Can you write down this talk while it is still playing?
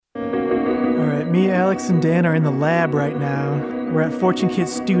Me, Alex, and Dan are in the lab right now. We're at Fortune Kit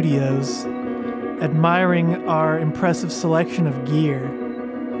Studios, admiring our impressive selection of gear.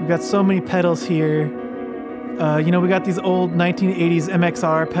 We've got so many pedals here. We got these old 1980s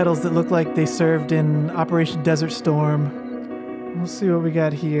MXR pedals that look like they served in Operation Desert Storm. Let's see what we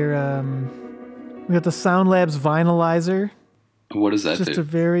got here. We got the Sound Labs Vinylizer. What does that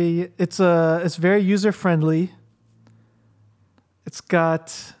do? It's very user-friendly. It's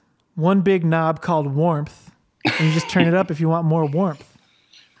got one big knob called warmth, and you just turn it up if you want more warmth.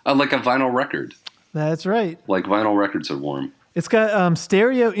 Like a vinyl record. That's right. Like vinyl records are warm. It's got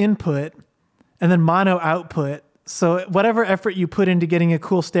stereo input and then mono output. So whatever effort you put into getting a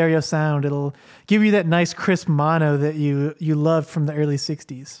cool stereo sound, it'll give you that nice crisp mono that you loved from the early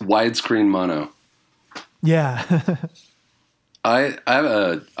 60s. Widescreen mono. Yeah. I'm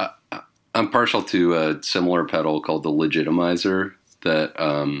partial to a similar pedal called the Legitimizer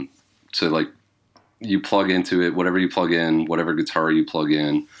that so like you plug into it, whatever you plug in, whatever guitar you plug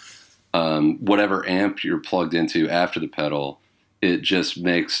in, whatever amp you're plugged into after the pedal, it just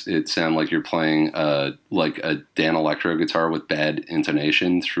makes it sound like you're playing like a Dan Electro guitar with bad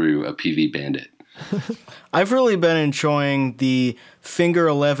intonation through a PV Bandit. I've really been enjoying the Finger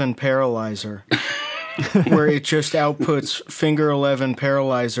 11 Paralyzer, where it just outputs Finger 11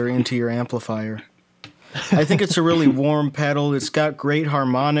 Paralyzer into your amplifier. I think it's a really warm pedal. It's got great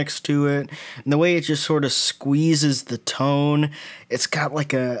harmonics to it. And the way it just sort of squeezes the tone, it's got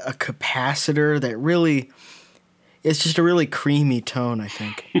like a capacitor that really... It's just a really creamy tone, I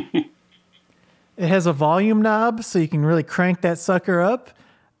think. It has a volume knob, so you can really crank that sucker up.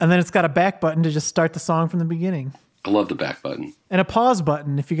 And then it's got a back button to just start the song from the beginning. I love the back button. And a pause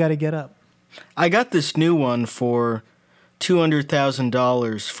button if you got to get up. I got this new one for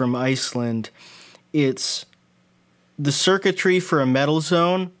 $200,000 from Iceland. It's the circuitry for a metal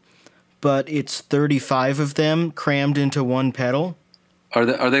zone, but it's 35 of them crammed into one pedal. Are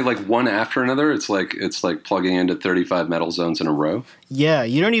they like one after another? It's like plugging into 35 metal zones in a row? Yeah,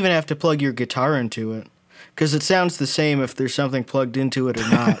 you don't even have to plug your guitar into it, because it sounds the same if there's something plugged into it or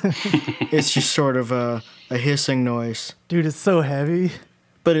not. It's just sort of a hissing noise. Dude, it's so heavy.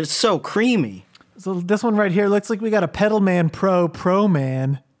 But it's so creamy. So this one right here looks like we got a Pedal Man Pro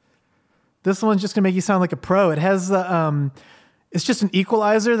Man. This one's just going to make you sound like a pro. It has the... it's just an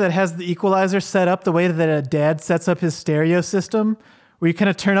equalizer that has the equalizer set up the way that a dad sets up his stereo system, where you kind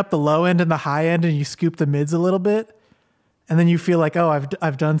of turn up the low end and the high end and you scoop the mids a little bit. And then you feel like, oh,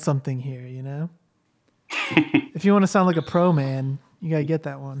 I've done something here, you know? If you want to sound like a pro man, you got to get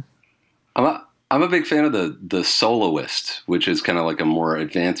that one. I'm a big fan of the Soloist, which is kind of like a more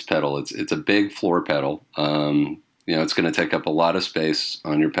advanced pedal. It's a big floor pedal. It's going to take up a lot of space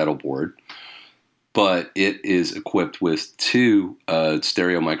on your pedal board, but it is equipped with two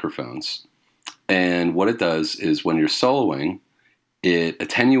stereo microphones. And what it does is when you're soloing, it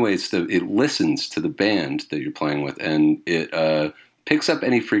attenuates it listens to the band that you're playing with, and it picks up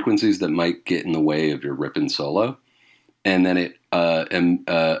any frequencies that might get in the way of your ripping solo. And then it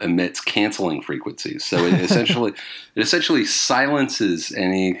emits canceling frequencies. So it essentially silences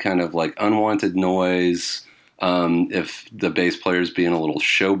any kind of like unwanted noise. If the bass player is being a little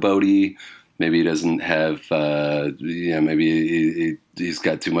showboaty, maybe he doesn't have, maybe he's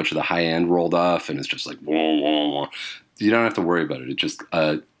got too much of the high end rolled off, and it's just like, wah, wah, wah. You don't have to worry about it. It just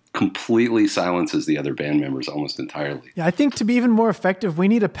completely silences the other band members almost entirely. Yeah, I think to be even more effective, we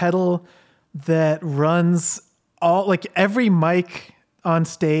need a pedal that runs every mic on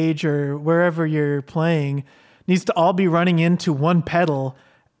stage or wherever you're playing needs to all be running into one pedal,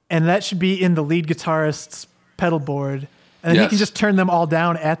 and that should be in the lead guitarist's pedal board. And then he can just turn them all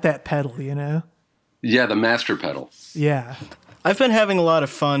down at that pedal, you know? Yeah, the master pedal. Yeah. I've been having a lot of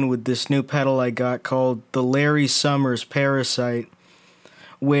fun with this new pedal I got called the Larry Summers Parasite,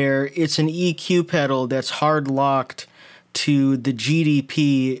 where it's an EQ pedal that's hard locked to the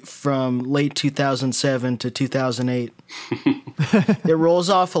GDP from late 2007 to 2008. It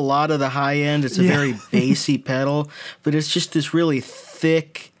rolls off a lot of the high end. It's a very bassy pedal, but it's just this really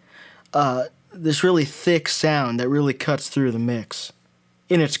thick sound that really cuts through the mix.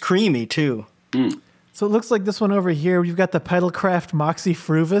 And it's creamy, too. Mm. So it looks like this one over here, we've got the Pedalcraft Moxie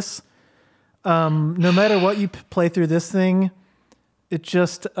Fruvis. No matter what you play through this thing, it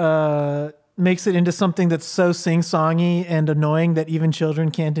just makes it into something that's so sing-songy and annoying that even children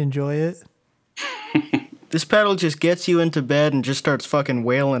can't enjoy it. This pedal just gets you into bed and just starts fucking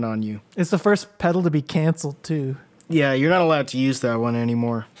wailing on you. It's the first pedal to be canceled, too. Yeah, you're not allowed to use that one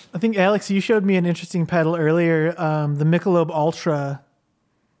anymore. I think, Alex, you showed me an interesting pedal earlier, the Michelob Ultra.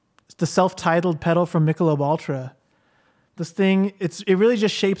 It's the self-titled pedal from Michelob Ultra. This thing, it really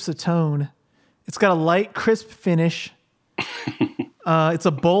just shapes a tone. It's got a light, crisp finish. It's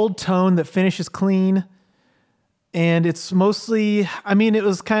a bold tone that finishes clean. And it's mostly, I mean, it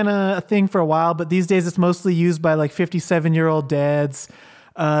was kind of a thing for a while, but these days it's mostly used by like 57-year-old dads.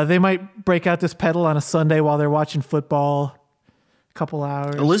 They might break out this pedal on a Sunday while they're watching football. A couple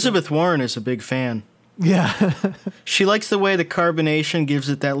hours. Elizabeth Warren is a big fan. Yeah. She likes the way the carbonation gives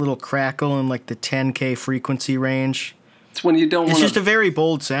it that little crackle in like the 10K frequency range. It's when you don't want. It's just a very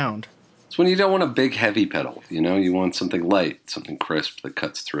bold sound. It's when you don't want a big heavy pedal. You know, you want something light, something crisp that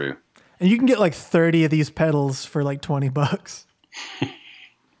cuts through. And you can get like 30 of these pedals for like $20.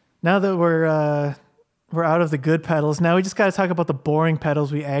 Now that we're out of the good pedals, now we just got to talk about the boring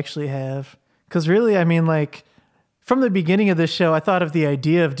pedals we actually have. Because really, I mean, like, from the beginning of this show, I thought of the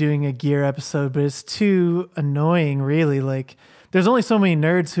idea of doing a gear episode, but it's too annoying, really. Like, there's only so many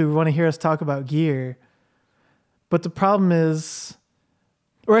nerds who want to hear us talk about gear. But the problem is,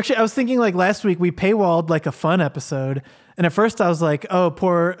 or actually, I was thinking like last week we paywalled like a fun episode. And at first I was like, oh,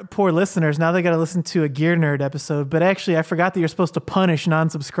 poor listeners. Now they got to listen to a gear nerd episode. But actually, I forgot that you're supposed to punish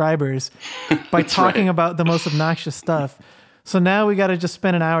non-subscribers by talking about the most obnoxious stuff. So now we got to just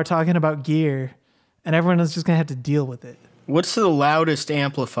spend an hour talking about gear, and everyone is just going to have to deal with it. What's the loudest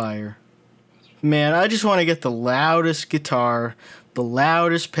amplifier? Man, I just want to get the loudest guitar, the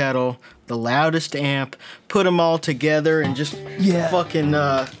loudest pedal, the loudest amp, put them all together and just fucking,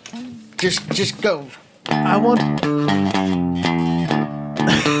 just go. I want...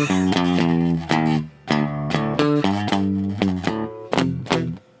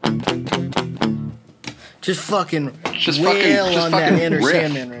 Just fucking on that Enter riff.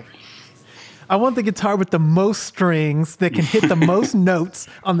 Sandman riff. I want the guitar with the most strings that can hit the most notes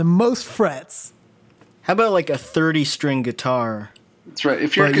on the most frets. How about like a 30-string guitar? That's right.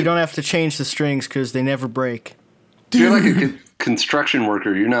 If But you don't have to change the strings because they never break. If you're like a construction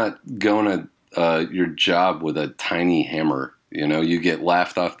worker, you're not going to your job with a tiny hammer. You know, you get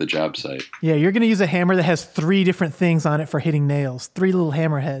laughed off the job site. Yeah, you're going to use a hammer that has 3 different things on it for hitting nails. 3 little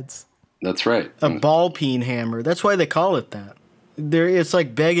hammer heads. That's right. A ball peen hammer. That's why they call it that. It's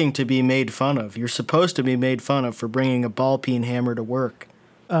like begging to be made fun of. You're supposed to be made fun of for bringing a ball peen hammer to work.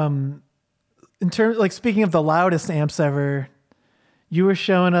 In terms, like, speaking of the loudest amps ever, you were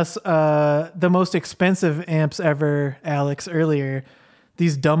showing us the most expensive amps ever, Alex, earlier.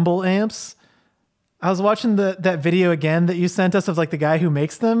 These Dumble amps. I was watching that video again that you sent us of like the guy who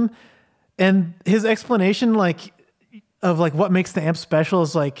makes them, and his explanation of what makes the amp special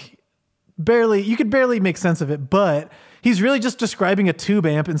is like you could barely make sense of it, but he's really just describing a tube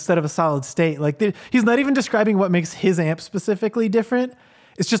amp instead of a solid state. Like he's not even describing what makes his amp specifically different.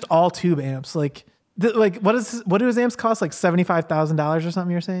 It's just all tube amps. What do his amps cost? Like $75,000 or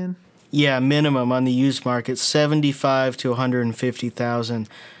something? You're saying? Yeah, minimum on the used market, $75,000 to $150,000.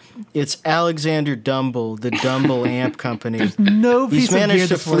 It's Alexander Dumble, the Dumble Amp Company. There's no piece He's of gear managed to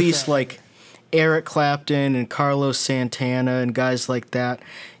that's worth fleece that. like Eric Clapton and Carlos Santana and guys like that.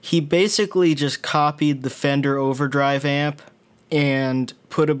 He basically just copied the Fender Overdrive amp and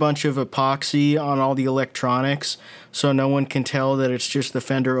put a bunch of epoxy on all the electronics so no one can tell that it's just the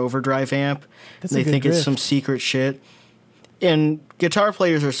Fender Overdrive amp. That's a They good think it's riff. some secret shit. And guitar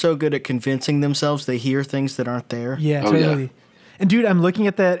players are so good at convincing themselves they hear things that aren't there. Yeah, Oh, totally. yeah. And dude, I'm looking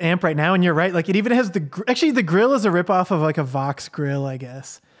at that amp right now, and you're right. Like, it even has the grill is a ripoff of like a Vox grill, I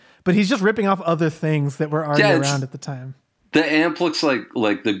guess. But he's just ripping off other things that were already around at the time. The amp looks like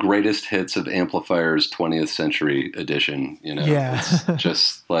the greatest hits of amplifiers 20th century edition. You know, Yeah. It's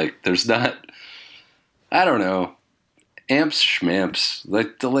just like there's not. I don't know, amps schmamps.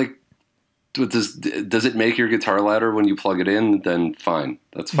 Does it make your guitar louder when you plug it in? Then fine,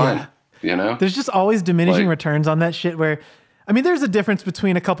 that's fine. Yeah. You know, There's just always diminishing Like- returns on that shit where, I mean, there's a difference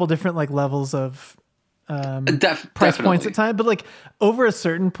between a couple different like levels of price definitely. points at time, but like over a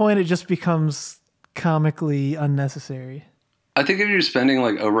certain point, it just becomes comically unnecessary. I think if you're spending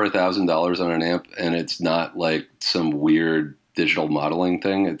like over $1,000 on an amp and it's not like some weird digital modeling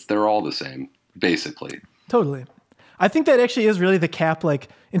thing, they're all the same, basically. Totally. I think that actually is really the cap. Like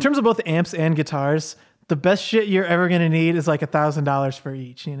in terms of both amps and guitars, the best shit you're ever going to need is like $1,000 for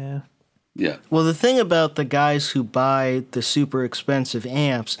each, you know? Yeah. Well, the thing about the guys who buy the super expensive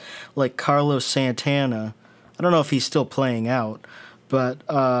amps, like Carlos Santana, I don't know if he's still playing out, but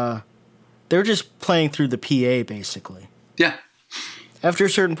they're just playing through the PA, basically. Yeah. After a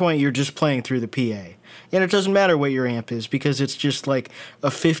certain point, you're just playing through the PA. And it doesn't matter what your amp is, because it's just like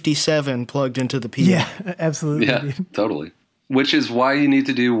a 57 plugged into the PA. Yeah, absolutely. Yeah, dude. totally. Which is why you need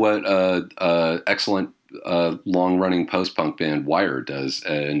to do what excellent long-running post-punk band Wire does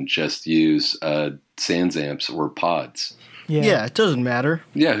and just use Sans amps or pods. Yeah, it doesn't matter.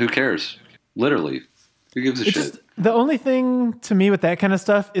 Yeah, who cares? Literally. Who gives a It's shit? just, the only thing to me with that kind of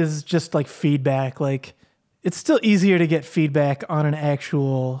stuff is just like feedback. Like, it's still easier to get feedback on an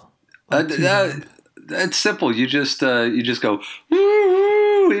actual. It's simple. You just go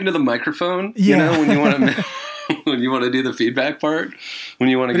 "Woo" into the microphone. Yeah. You know, when you want to when you want to do the feedback part, when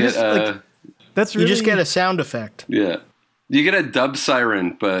you want to get That's really, You just get a sound effect. yeah. You get a dub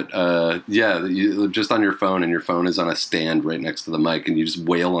siren, but you just on your phone, and your phone is on a stand right next to the mic, and you just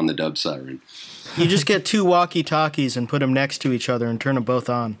wail on the dub siren. You just get two walkie-talkies and put them next to each other and turn them both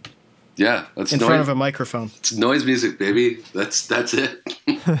on Yeah, that's in front of a microphone. It's noise music, baby. That's it.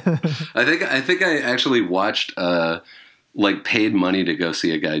 I think I actually watched like paid money to go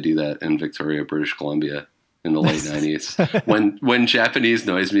see a guy do that in Victoria, British Columbia in the late 90s when Japanese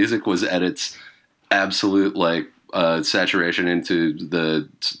noise music was at its absolute like saturation into the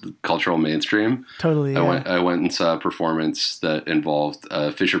cultural mainstream. Totally. Yeah. I went and saw a performance that involved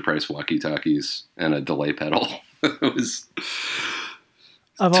Fisher Price walkie-talkies and a delay pedal. It was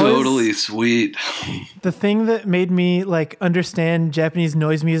totally sweet. The thing that made me like understand Japanese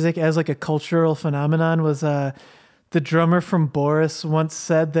noise music as like a cultural phenomenon was the drummer from Boris once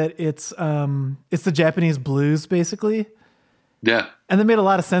said that it's the Japanese blues basically. Yeah. And that made a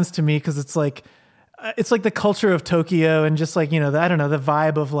lot of sense to me because it's like the culture of Tokyo and just like, you know, I don't know, the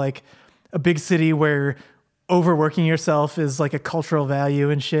vibe of like a big city where overworking yourself is like a cultural value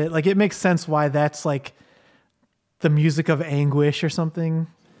and shit. Like it makes sense why that's like the music of anguish or something.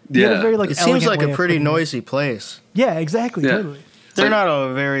 Yeah. Had a very, like, It seems elegant like way a of pretty putting it. noisy place. Yeah, exactly. Yeah. Totally. They're not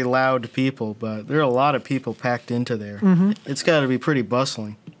all very loud people, but there are a lot of people packed into there. Mm-hmm. It's got to be pretty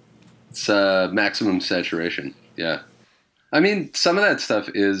bustling. It's maximum saturation. Yeah. I mean, some of that stuff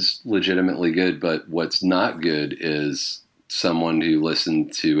is legitimately good, but what's not good is someone who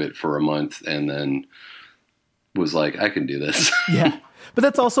listened to it for a month and then was like, I can do this. Yeah. But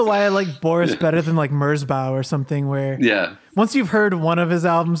that's also why I like Boris better than like Merzbow or something where Yeah. once you've heard one of his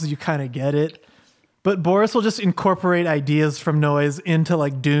albums, you kind of get it. But Boris will just incorporate ideas from noise into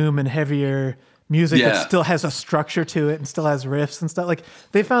like doom and heavier music that still has a structure to it and still has riffs and stuff. Like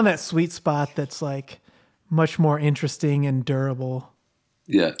they found that sweet spot that's like much more interesting and durable.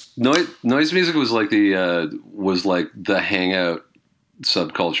 Yeah. Noise music was like the hangout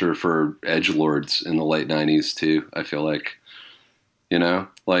subculture for edgelords in the late 90s too, I feel like. You know?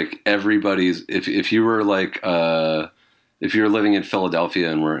 Like everybody's if you were like if you were living in Philadelphia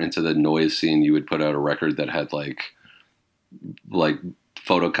and were into the noise scene, you would put out a record that had like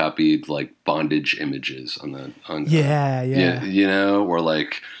photocopied like bondage images on Yeah. you know, or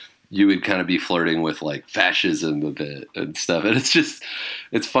like you would kind of be flirting with like fascism a bit and stuff. And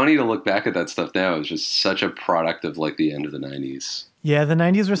it's funny to look back at that stuff now. It's just such a product of like the end of the 90s. Yeah, the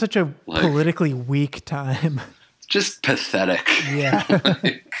 90s were such a Like- politically weak time. Just pathetic. Yeah.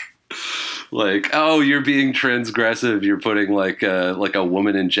 Like, oh, you're being transgressive. You're putting like a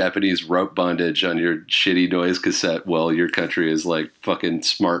woman in Japanese rope bondage on your shitty noise cassette while your country is like fucking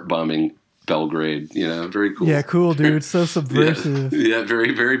smart bombing Belgrade. You know, very cool. Yeah, cool, dude. So subversive. Yeah,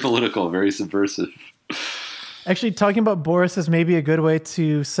 very, very political, very subversive. Actually, talking about Boris is maybe a good way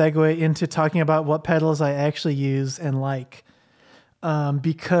to segue into talking about what pedals I actually use and like.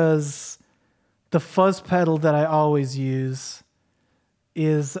 Because the fuzz pedal that I always use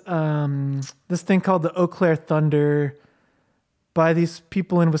is this thing called the Eau Claire Thunder by these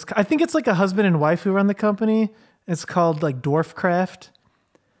people in Wisconsin. I think it's like a husband and wife who run the company. It's called like Dwarfcraft.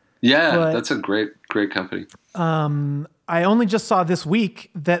 Yeah, But- that's a great company. I only just saw this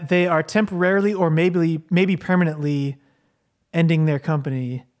week that they are temporarily or maybe permanently ending their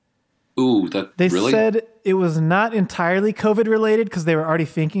company. Ooh, that They really? said it was not entirely COVID related because they were already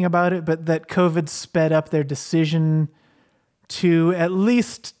thinking about it, but that COVID sped up their decision to at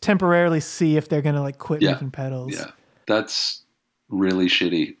least temporarily see if they're going to like quit Yeah. making pedals. Yeah, that's really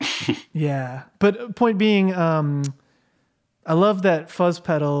shitty. Yeah. But point being, I love that fuzz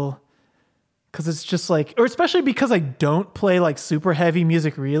pedal because it's just like, or especially because I don't play like super heavy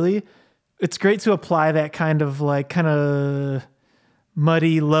music really. It's great to apply that kind of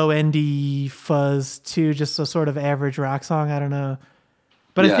muddy, low-endy fuzz to just a sort of average rock song. I don't know.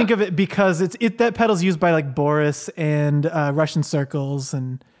 But Yeah. I think of it because that pedal's used by like Boris and Russian Circles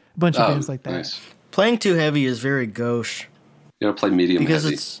and a bunch of bands like that. Nice. Playing too heavy is very gauche You gotta play medium because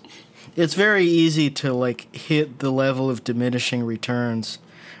heavy. it's very easy to like hit the level of diminishing returns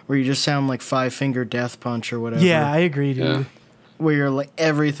where you just sound like Five Finger Death Punch or whatever. Yeah, I agree, dude. Yeah. Where you're like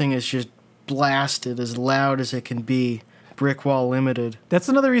everything is just blasted as loud as it can be. Brick Wall Limited. That's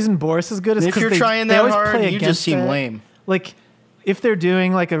another reason Boris is good. Is And if 'cause you're they trying that always hard, play you against just seem that. lame. Like, if they're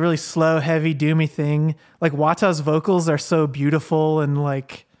doing like a really slow, heavy, doomy thing, like Wata's vocals are so beautiful and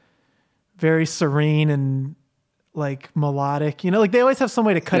like very serene and like melodic. You know, like they always have some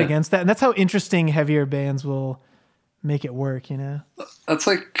way to cut against that, and that's how interesting heavier bands will make it work. You know, That's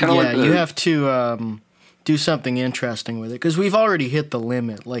like kind of like you have to do something interesting with it because we've already hit the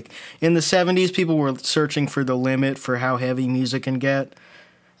limit. Like in the 70s, people were searching for the limit for how heavy music can get,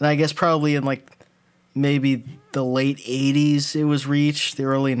 and I guess probably in like maybe the late 80s it was reached, the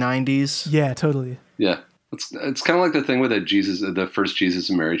early 90s. Yeah, totally. Yeah. It's kind of like the thing with the first Jesus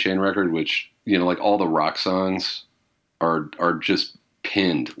and Mary Chain record, which, you know, like all the rock songs are just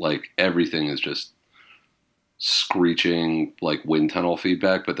pinned. Like everything is just screeching, like wind tunnel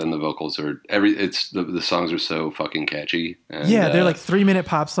feedback. But then the vocals are the songs are so fucking catchy. And, yeah, they're like 3-minute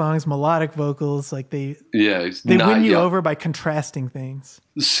pop songs, melodic vocals. Like they not, win you over by contrasting things.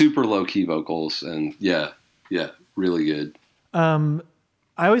 Super low key vocals, and yeah, really good.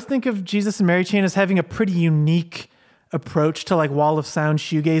 I always think of Jesus and Mary Chain as having a pretty unique approach to like wall of sound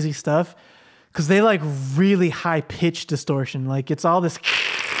shoegazy stuff because they like really high pitch distortion. Like it's all this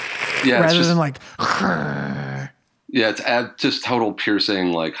rather than like it's just total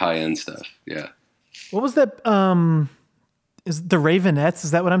piercing like high end stuff. Yeah. What was that? Is the Ravenettes?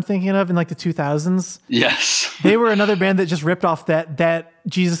 Is that what I'm thinking of in like the 2000s? Yes. They were another band that just ripped off that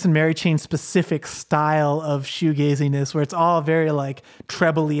Jesus and Mary Chain specific style of shoegaziness where it's all very like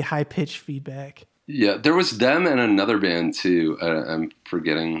trebly high pitch feedback. Yeah, there was them and another band too. I'm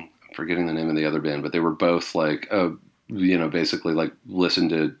forgetting the name of the other band, but they were both like, you know, basically like listen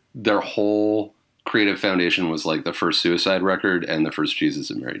to their whole creative foundation was like the first Suicide record and the first Jesus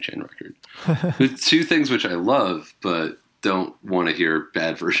and Mary Chain record. The two things which I love, but don't want to hear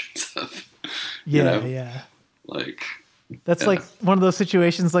bad versions of. Yeah. Like that's like one of those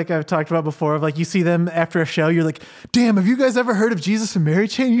situations like I've talked about before of like you see them after a show, you're like, damn, have you guys ever heard of Jesus and Mary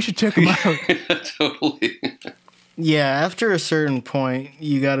Chain? You should check them out. Yeah, totally. Yeah, after a certain point,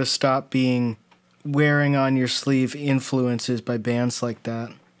 you got to stop being wearing on your sleeve influences by bands like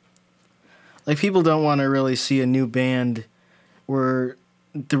that. Like people don't want to really see a new band where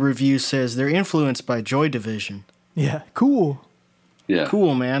the review says they're influenced by Joy Division. Yeah, cool. Yeah.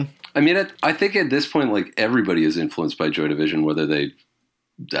 Cool, man. I mean, I think at this point, like everybody is influenced by Joy Division, whether they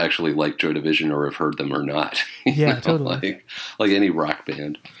actually like Joy Division or have heard them or not. Yeah, totally. Like any rock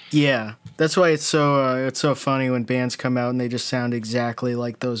band. Yeah, that's why it's so funny when bands come out and they just sound exactly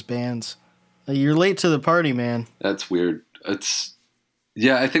like those bands. You're late to the party, man. That's weird.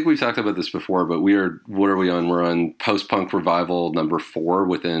 I think we've talked about this before, but what are we on? We're on post-punk revival number 4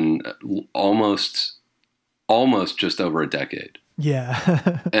 within almost just over a decade.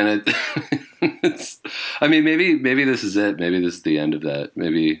 Yeah. And it's, I mean, maybe this is it. Maybe this is the end of that.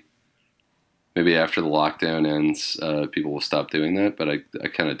 Maybe after the lockdown ends, people will stop doing that, but I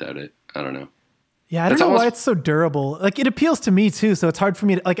kind of doubt it. I don't know. Yeah, I don't know why it's so durable. Like it appeals to me too, so it's hard for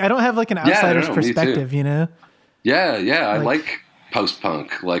me to like. I don't have like an outsider's perspective, you know. Yeah, I like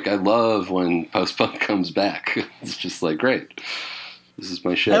post-punk. Like I love when post-punk comes back. It's just like great. This is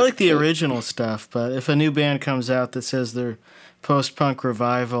my shit. I like the original stuff, but if a new band comes out that says they're post-punk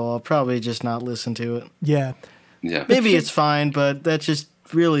revival, I'll probably just not listen to it. Yeah. Maybe it's fine, but that just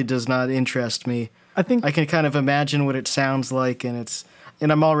really does not interest me. I think I can kind of imagine what it sounds like, and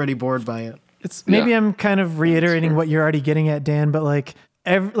I'm already bored by it. It's maybe I'm kind of reiterating what you're already getting at, Dan, but like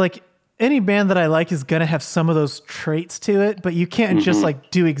any band that I like is gonna have some of those traits to it, but you can't just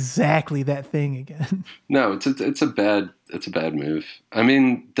like do exactly that thing again. No, it's a bad move. I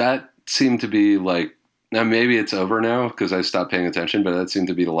mean, that seemed to be like, now maybe it's over now because I stopped paying attention, but that seemed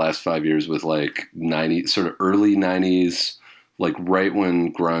to be the last 5 years with like sort of early 90s, like right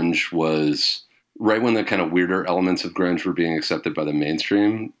when the kind of weirder elements of grunge were being accepted by the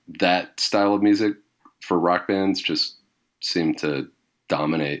mainstream. That style of music for rock bands just seemed to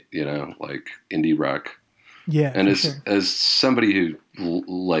dominate, you know, like indie rock. Yeah. And as somebody who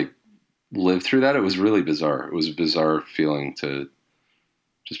like lived through that, it was really bizarre. It was a bizarre feeling to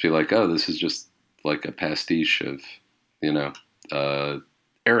just be like, oh, this is just like a pastiche of, you know,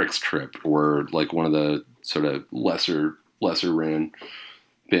 Eric's Trip or like one of the sort of lesser ran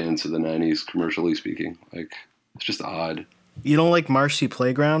bands of the 90s, commercially speaking. Like, it's just odd. You don't like Marcy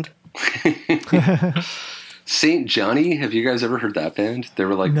Playground? St. Johnny, have you guys ever heard that band? They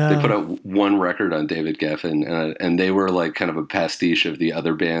were like, They put out one record on David Geffen, and they were like kind of a pastiche of the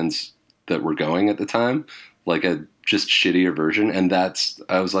other bands that were going at the time, like a just shittier version. And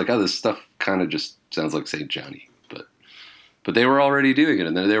I was like, oh, this stuff kind of just sounds like St. Johnny. But they were already doing it,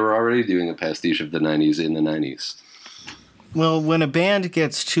 and they were already doing a pastiche of the 90s in the 90s. Well, when a band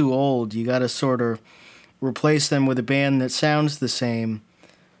gets too old, you got to sort of replace them with a band that sounds the same,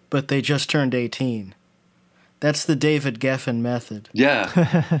 but they just turned 18. That's the David Geffen method. Yeah.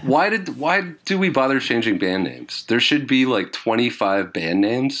 Why do we bother changing band names? There should be like 25 band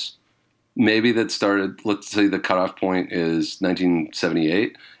names, maybe that started, let's say the cutoff point is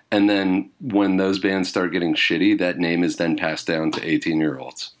 1978. And then when those bands start getting shitty, that name is then passed down to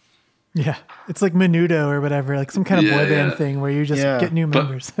 18-year-olds. Yeah. It's like Menudo or whatever, like some kind of boy band thing where you just get new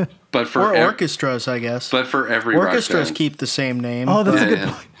members. But for orchestras, I guess. But for every orchestras rock band, keep the same name. Oh, that's a good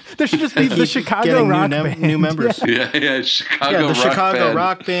point. There should just be the Chicago Rock Band. New members. Yeah, Chicago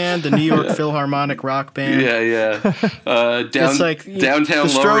Rock Band, the New York Philharmonic Rock Band. Yeah. It's like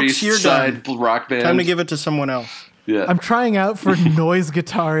downtown Lower East Side Rock Band. Time to give it to someone else. Yeah. I'm trying out for noise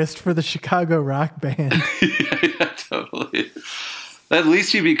guitarist for the Chicago Rock Band. Yeah, totally. At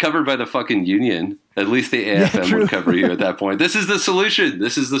least you'd be covered by the fucking union. At least the AFM would cover you at that point. This is the solution.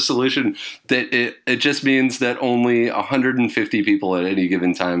 That it just means that only 150 people at any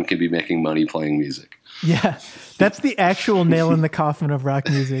given time can be making money playing music. Yeah. That's the actual nail in the coffin of rock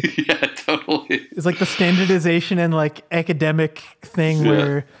music. Yeah, totally. It's like the standardization and like academic thing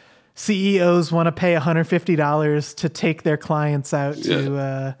where CEOs want to pay $150 to take their clients out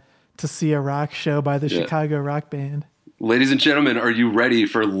to see a rock show by the Chicago Rock Band. Ladies and gentlemen, are you ready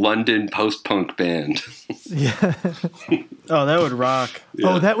for London post-punk band? Yeah. Oh, that would rock. Yeah.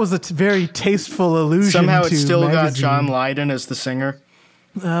 Oh, that was a very tasteful allusion. Somehow it still magazine. got John Lydon as the singer.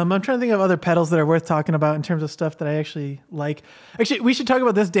 I'm trying to think of other pedals that are worth talking about in terms of stuff that I actually like. Actually, we should talk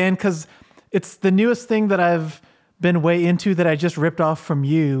about this, Dan, because it's the newest thing that I've been way into that I just ripped off from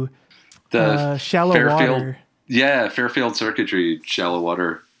you. The Shallow Fairfield, Water. Yeah, Fairfield Circuitry, Shallow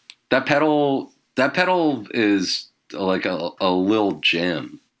Water. That pedal is like a little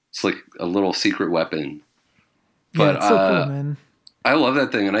gem. It's like a little secret weapon. But it's so cool, man. I love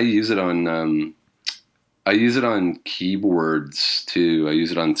that thing, and I use it on keyboards too. I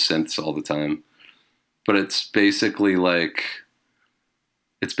use it on synths all the time. But it's basically like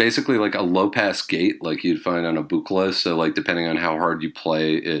a low pass gate like you'd find on a Buchla. So like depending on how hard you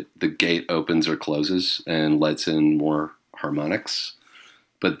play it, the gate opens or closes and lets in more harmonics.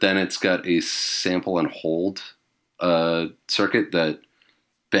 But then it's got a sample and hold circuit that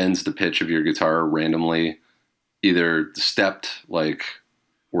bends the pitch of your guitar randomly, either stepped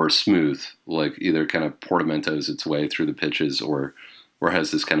or smooth, like either kind of portamentos its way through the pitches or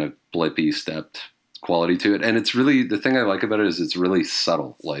has this kind of blippy stepped quality to it. And it's really, the thing I like about it is it's really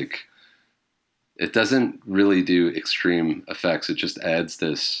subtle. Like it doesn't really do extreme effects. It just adds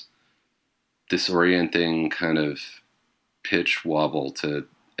this disorienting kind of pitch wobble to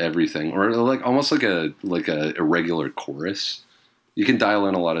everything, or like almost like a irregular chorus. You can dial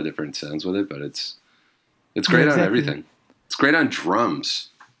in a lot of different sounds with it, but it's great on everything. It's great on drums.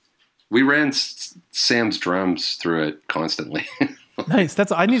 We ran Sam's drums through it constantly. Nice.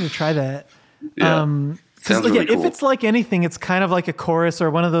 I need to try that. Yeah. Sounds really cool. If it's like anything, it's kind of like a chorus or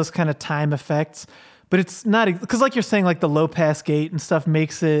one of those kind of time effects, but it's not, because like you're saying, like the low pass gate and stuff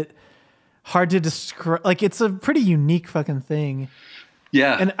makes it hard to describe. Like it's a pretty unique fucking thing.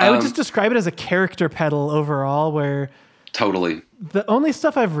 Yeah. And I would just describe it as a character pedal overall, where totally the only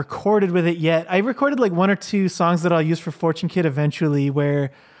stuff I've recorded with it yet, I recorded like one or two songs that I'll use for Fortune Kid eventually,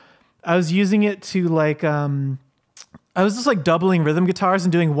 where I was using it to like, I was just like doubling rhythm guitars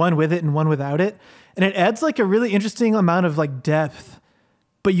and doing one with it and one without it. And it adds like a really interesting amount of like depth,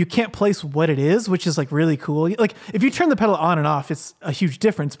 but you can't place what it is, which is like really cool. Like if you turn the pedal on and off, it's a huge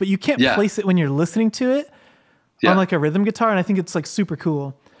difference, but you can't place it when you're listening to it on like a rhythm guitar. And I think it's like super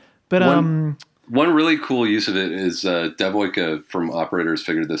cool. But one really cool use of it is Dev Oika from Operators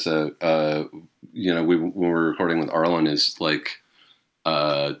figured this out. When we were recording with Arlen, is like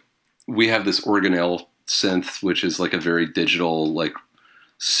we have this organelle synth, which is like a very digital, like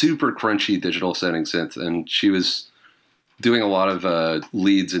super crunchy digital sounding synth, and she was doing a lot of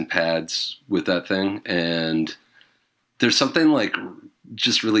leads and pads with that thing, and there's something like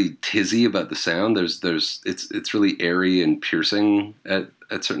just really tizzy about the sound. It's really airy and piercing at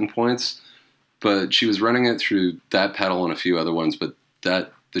certain points, but she was running it through that pedal and a few other ones, but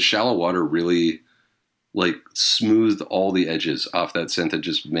the Shallow Water really like smoothed all the edges off that synth and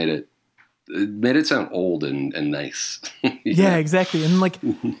just made it sound old and nice. Yeah, exactly. And like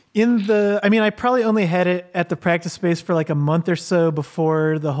I probably only had it at the practice space for like a month or so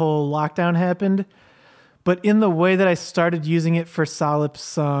before the whole lockdown happened. But in the way that I started using it for Solip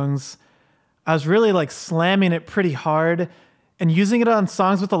songs, I was really like slamming it pretty hard and using it on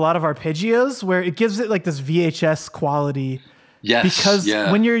songs with a lot of arpeggios where it gives it like this VHS quality. Yes. Because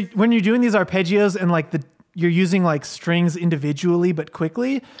when you're doing these arpeggios and like you're using like strings individually but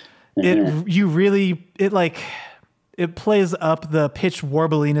quickly, it plays up the pitch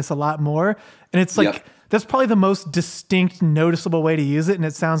warbliness a lot more, and it's like That's probably the most distinct, noticeable way to use it, and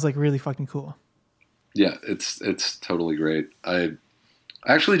it sounds like really fucking cool. Yeah, it's totally great. I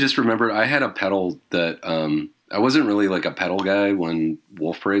actually just remembered I had a pedal that I wasn't really like a pedal guy when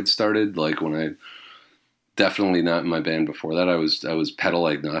Wolf Parade started. Like when I definitely not in my band before that. I was pedal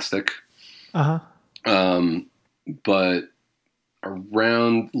agnostic. But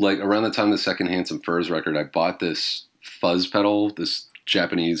around the time of the second Handsome Furs record, I bought this fuzz pedal, this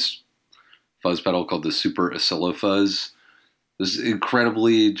Japanese fuzz pedal called the Super Oscillo Fuzz. This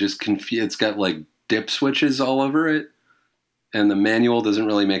incredibly just it's got like dip switches all over it, and the manual doesn't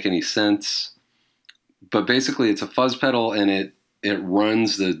really make any sense. But basically, it's a fuzz pedal, and it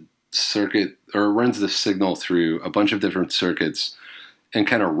runs the circuit, or it runs the signal through a bunch of different circuits, and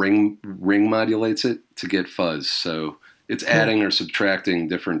kind of ring modulates it to get fuzz. So it's adding or subtracting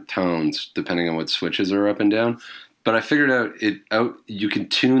different tones depending on what switches are up and down. But I figured out you can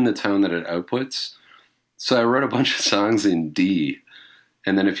tune the tone that it outputs. So I wrote a bunch of songs in D,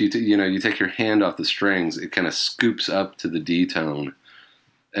 and then if you take your hand off the strings, it kind of scoops up to the D tone,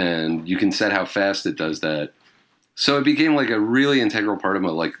 and you can set how fast it does that. So it became like a really integral part of my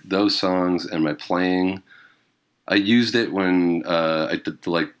like those songs and my playing. I used it when I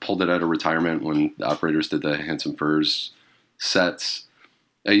pulled it out of retirement when the Operators did the Handsome Furs sets.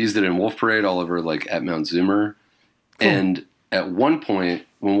 I used it in Wolf Parade all over like at Mount Zoomer. Cool. And at one point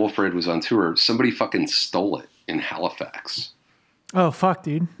when Wolf Parade was on tour, somebody fucking stole it in Halifax. Oh fuck,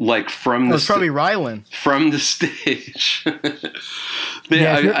 dude! Like from the probably Rylan from the stage.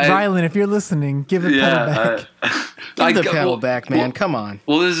 Rylan, if you're listening, give the pedal back. Give the pedal back, man. Come on.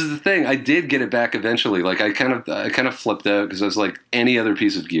 Well, this is the thing. I did get it back eventually. Like I kind of flipped out because I was like, any other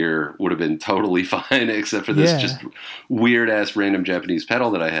piece of gear would have been totally fine except for this just weird ass random Japanese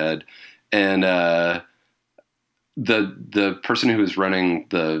pedal that I had, and the person who was running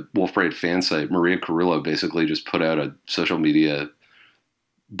the Wolf Parade fan site, Maria Carrillo, basically just put out a social media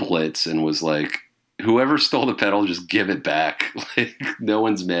blitz and was like, whoever stole the pedal, just give it back. Like no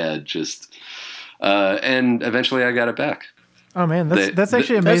one's mad. Just and eventually I got it back. Oh man, that's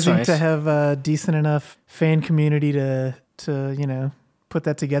actually amazing to have a decent enough fan community to put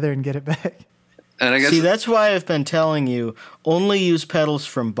that together and get it back. And I guess that's why I've been telling you, only use pedals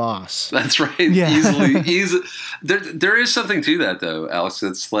from Boss. That's right. Yeah. Easily. There is something to that though, Alex.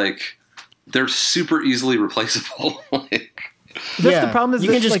 It's like they're super easily replaceable. The problem is you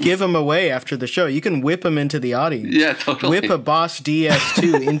can just give them away after the show. You can whip them into the audience. Yeah, totally. Whip a Boss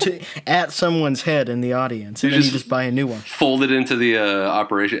DS2 at someone's head in the audience, and then you just buy a new one. Fold it into the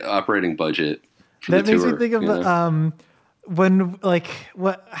operating budget. That makes me think of when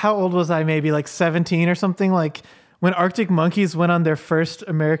how old was I? Maybe like 17 or something. Like when Arctic Monkeys went on their first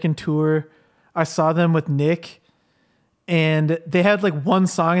American tour, I saw them with Nick, and they had like one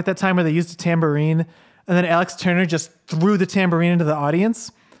song at that time where they used a tambourine. And then Alex Turner just threw the tambourine into the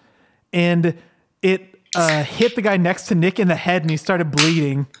audience, and it hit the guy next to Nick in the head, and he started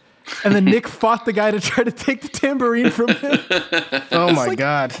bleeding. And then Nick fought the guy to try to take the tambourine from him. Oh my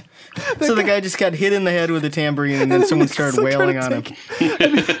God. So the guy just got hit in the head with a tambourine, and then someone started wailing on him.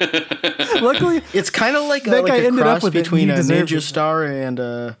 Luckily, it's kind of like a cross between a Ninja Star and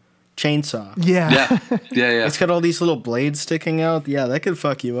a chainsaw. Yeah. It's got all these little blades sticking out. Yeah, that could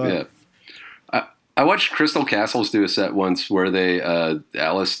fuck you up. Yeah. I watched Crystal Castles do a set once where they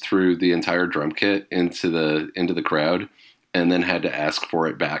Alice threw the entire drum kit into the crowd and then had to ask for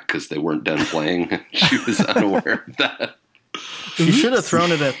it back because they weren't done playing. She was unaware of that. She should have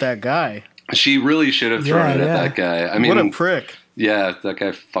thrown it at that guy. She really should have thrown it at that guy. I mean, what a prick. Yeah, that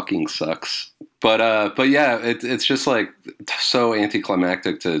guy fucking sucks. But yeah, it's just like so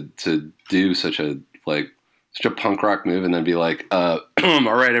anticlimactic to do such a punk rock move and then be like, all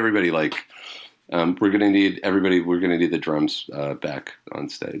right, everybody, like. We're gonna need the drums back on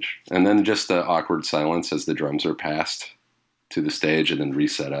stage, and then just the awkward silence as the drums are passed to the stage and then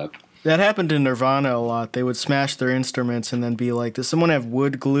reset up. That happened in Nirvana a lot. They would smash their instruments and then be like, "Does someone have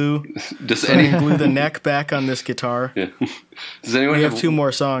wood glue? Does anyone glue the neck back on this guitar?" Yeah. Does anyone have 2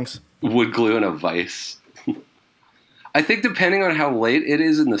 more songs? Wood glue and a vise. I think depending on how late it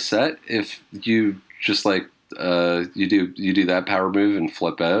is in the set, if you just you do that power move and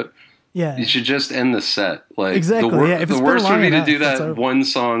flip out. Yeah, you should just end the set. Like exactly. The worst would be to do that one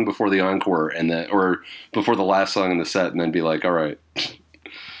song before the encore or before the last song in the set, and then be like, "All right,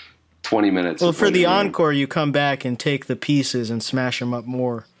 20 minutes." Well, for the encore, you come back and take the pieces and smash them up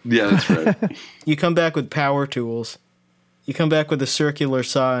more. Yeah, that's right. You come back with power tools. You come back with a circular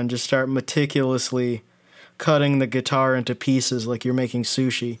saw and just start meticulously cutting the guitar into pieces like you're making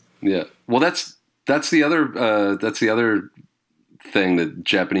sushi. Yeah. Well, that's the other thing that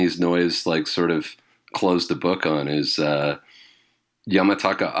Japanese noise sort of close the book on is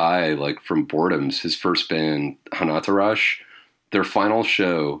Yamataka Ai, like from Boredoms, his first band, Hanatarash, their final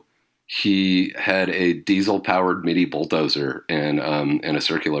show, he had a diesel-powered MIDI bulldozer and a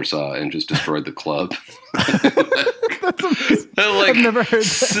circular saw and just destroyed the club. That's amazing. Like, I've never heard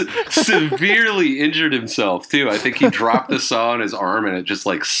that. Severely injured himself, too. I think he dropped the saw on his arm and it just,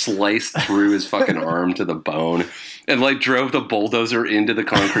 like, sliced through his fucking arm to the bone and, like, drove the bulldozer into the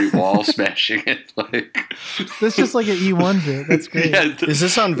concrete wall, smashing it. Like, That's just like an E1 bit. That's great. yeah, Is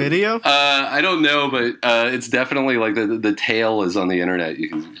this on video? I don't know, but it's definitely, like, the tale is on the internet. You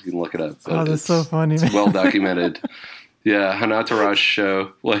can look it up. Oh, that's so funny, It's man. well documented. Yeah, Hanatarash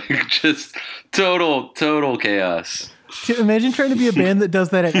show. Like, just total chaos. Imagine trying to be a band that does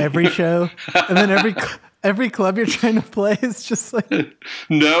that at every show, and then every club you're trying to play is just like,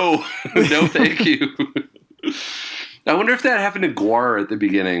 No, thank you. I wonder if that happened to Gwar at the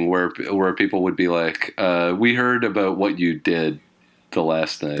beginning, where people would be like, "We heard about what you did the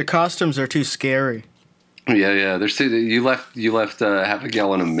last night." The costumes are too scary. Yeah. There's you left half a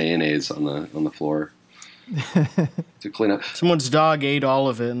gallon of mayonnaise on the floor to clean up. Someone's dog ate all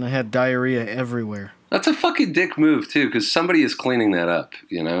of it and they had diarrhea everywhere. That's a fucking dick move too, because somebody is cleaning that up.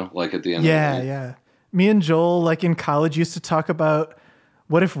 You know, like at the end. of the day. yeah. Me and Joel, like in college, used to talk about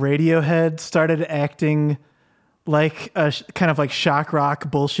what if Radiohead started acting like a kind of like shock rock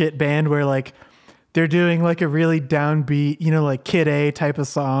bullshit band where like they're doing like a really downbeat, you know, like Kid A type of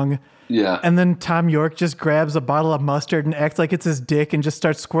song. Yeah. And then Tom York just grabs a bottle of mustard and acts like it's his dick and just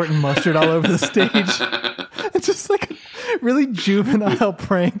starts squirting mustard all over the stage. It's just like really juvenile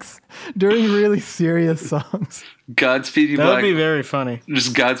pranks during really serious songs. Godspeed You That would Black. be very funny.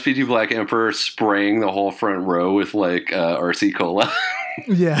 Just Godspeed You Black Emperor spraying the whole front row with like RC Cola.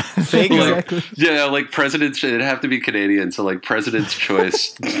 Yeah, Fake exactly. Yeah, like president's. It'd have to be Canadian, so like President's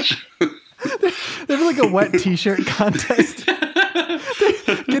Choice. They have like a wet T-shirt contest.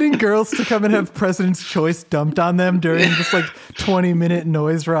 They're getting girls to come and have President's Choice dumped on them during this like 20-minute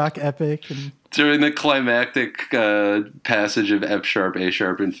noise rock epic. And During the climactic passage of F sharp, A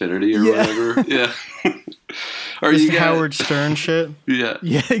sharp, infinity or Yeah. whatever. Yeah. Or This you got Howard Stern shit. Yeah.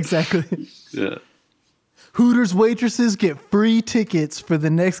 yeah, exactly. Yeah. Hooters waitresses get free tickets for the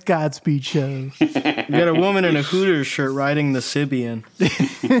next Godspeed show. You got a woman in a Hooters shirt riding the Sibian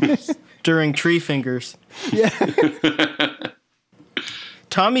during Tree Fingers. Yeah.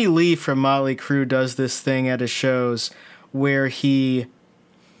 Tommy Lee from Motley Crue does this thing at his shows where his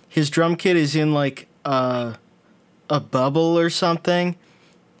drum kit is in like a bubble or something,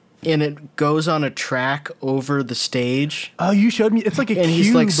 and it goes on a track over the stage, Oh, you showed me. It's like a and cube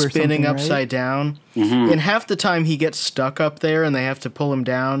he's like or spinning something, upside right? down. And half the time he gets stuck up there, and they have to pull him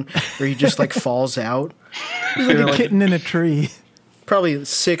down, or he just like falls out. He's like They're a like- kitten in a tree. Probably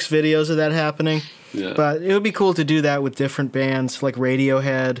 6 videos of that happening. Yeah. But it would be cool to do that with different bands like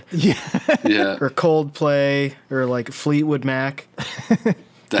Radiohead Yeah. Yeah. or Coldplay or like Fleetwood Mac.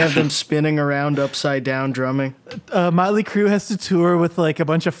 Have them spinning around upside down drumming. Motley Crue has to tour with like a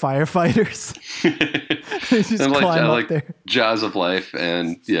bunch of firefighters. They just And climb up like there. Jaws of Life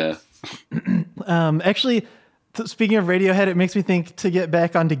and yeah. Actually, speaking of Radiohead, it makes me think to get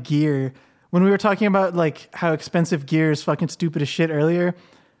back onto gear. When we were talking about like how expensive gear is fucking stupid as shit earlier,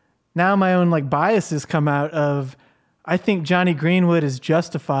 now my own like biases come out of, I think Johnny Greenwood is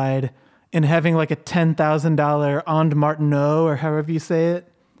justified in having like a $10,000 Ond Martineau or however you say it.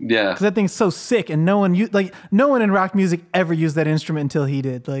 Yeah. Because that thing's so sick, and no one in rock music ever used that instrument until he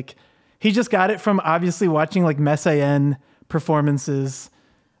did. Like, he just got it from obviously watching like Messiaen performances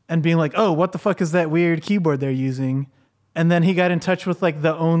and being like, "Oh, what the fuck is that weird keyboard they're using?" And then he got in touch with like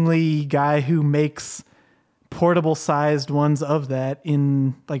the only guy who makes portable sized ones of that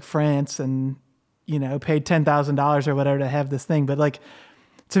in like France, and paid $10,000 or whatever to have this thing. But like,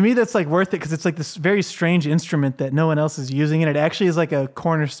 to me, that's like worth it because it's like this very strange instrument that no one else is using, and it actually is like a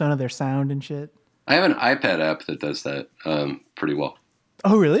cornerstone of their sound and shit. I have an iPad app that does that pretty well.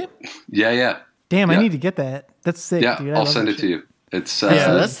 Oh, really? Yeah. Damn, Yeah. I need to get that. That's sick, Yeah, dude. I I'll love send that it to shit. you. It's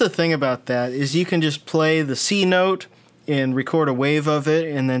Yeah, that's the thing about that is you can just play the C note and record a wave of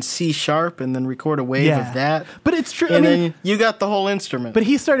it, and then C sharp, and then record a wave Yeah. of that. But it's true. And I mean, then you got the whole instrument. but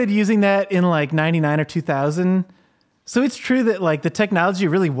he started using that in like 99 or 2000. So it's true that like the technology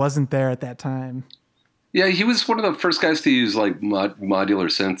really wasn't there at that time. Yeah, he was one of the first guys to use like modular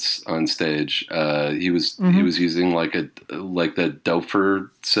synths on stage. He was using like the Doepfer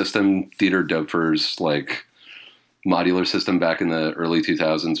system, Dieter Doepfer's like modular system back in the early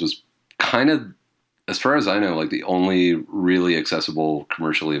 2000s was kind of, as far as I know, like the only really accessible,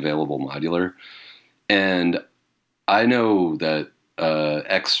 commercially available modular. And I know that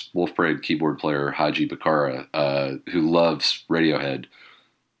ex Wolf Parade keyboard player Haji Bakara, who loves Radiohead.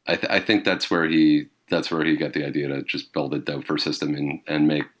 I think that's where he got the idea to just build a Dope system and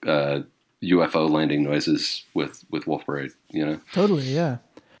make UFO landing noises with Wolf Parade. You know, Totally, yeah.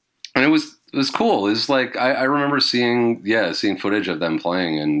 and it was cool. It was like I remember seeing footage of them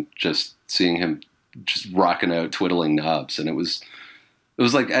playing and just seeing him just rocking out, twiddling knobs, and it was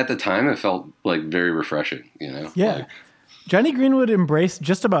like at the time it felt like very refreshing. You know, Yeah. Like, Johnny Greenwood embraced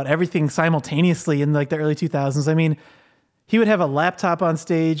just about everything simultaneously in like the early 2000s. I mean, he would have a laptop on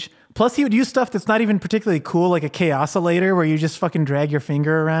stage. Plus, he would use stuff that's not even particularly cool, like a K-oscillator, where you just fucking drag your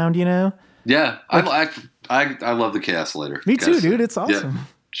finger around, you know? yeah, I love the K-oscillator. Me too, dude. It's awesome. Yeah,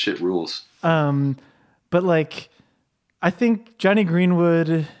 shit rules. But like, I think Johnny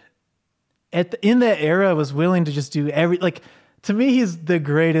Greenwood in that era was willing to just do to me, he's the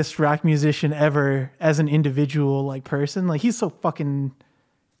greatest rock musician ever as an individual, like person. Like, he's so fucking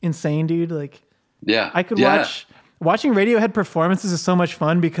insane, dude. Like, Yeah, I could watching Radiohead performances is so much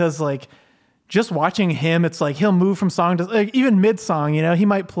fun because like just watching him, it's like he'll move from song to like even mid song, you know, he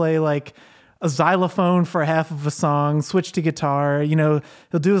might play like a xylophone for half of a song, switch to guitar, you know,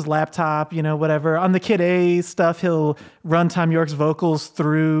 he'll do his laptop, you know, whatever. On the Kid A stuff, he'll run Tom York's vocals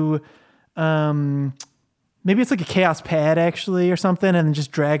through, maybe it's like a Chaos Pad actually or something, and then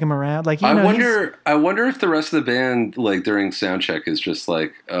just drag him around. Like, I wonder if the rest of the band, like during sound check, is just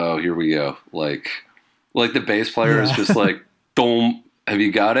like, oh, here we go. Like the bass player is just like, "Dom, have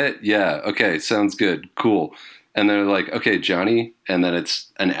you got it? Yeah, okay, sounds good, cool." And they're like, "Okay, Johnny," and then it's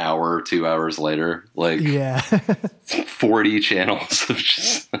an hour, 2 hours later, like 40 channels of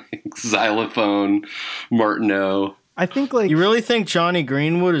just like xylophone, Martineau. I think like You really think Johnny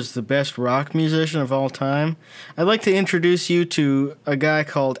Greenwood is the best rock musician of all time? I'd like to introduce you to a guy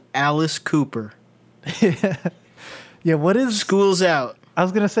called Alice Cooper. yeah. What is School's Out. I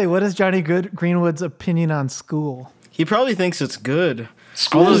was gonna say, what is Johnny Greenwood's opinion on School? He probably thinks it's good.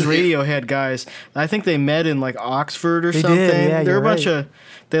 School All those is- Radiohead guys, I think they met in like Oxford or They something. did, yeah, They're you're a bunch right. of,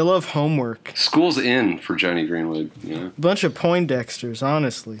 they love homework. School's in for Johnny Greenwood. You know, Bunch of Poindexters,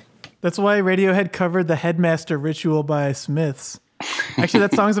 honestly. That's why Radiohead covered the Headmaster Ritual by Smiths. Actually,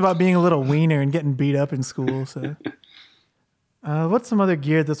 that song's about being a little wiener and getting beat up in school. So, what's some other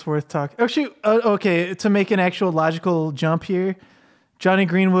gear that's worth talking? Oh shoot! Okay, to make an actual logical jump here, Johnny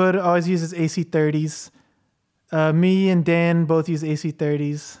Greenwood always uses AC30s. Me and Dan both use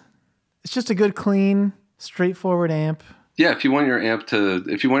AC30s. It's just a good, clean, straightforward amp. yeah. If you want your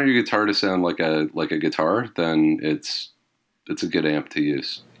guitar to sound like a guitar, then it's a good amp to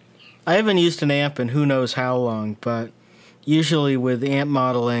use. I haven't used an amp in who knows how long, but usually with amp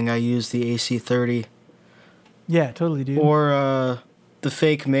modeling, I use the AC30 Yeah, totally, dude. or the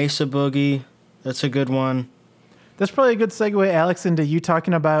fake Mesa Boogie. That's a good one. That's probably a good segue, Alex, into you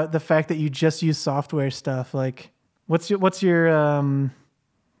talking about the fact that you just use software stuff. Like, what's your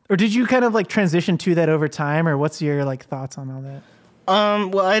or did you kind of like transition to that over time, or what's your like thoughts on all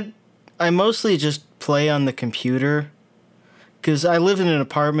that? Well, I mostly just play on the computer because I live in an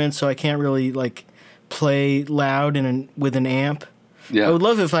apartment, so I can't really like play loud with an amp. Yeah. I would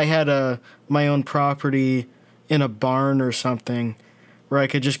love if I had my own property in a barn or something where I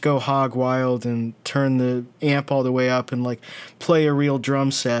could just go hog wild and turn the amp all the way up and like play a real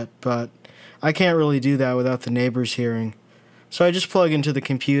drum set, but I can't really do that without the neighbors hearing. So I just plug into the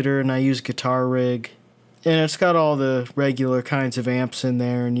computer and I use Guitar Rig, and it's got all the regular kinds of amps in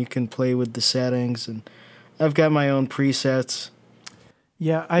there, and you can play with the settings, and I've got my own presets.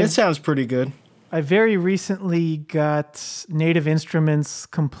 Yeah, It sounds pretty good. I very recently got Native Instruments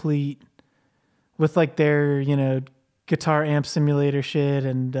Complete with like their, you know, guitar amp simulator shit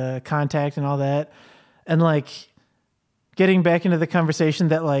and Contact and all that. And like getting back into the conversation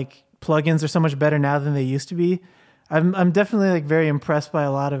that like plugins are so much better now than they used to be. I'm definitely like very impressed by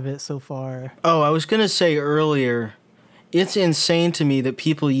a lot of it so far. Oh, I was going to say earlier, it's insane to me that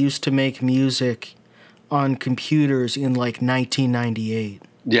people used to make music on computers in like 1998.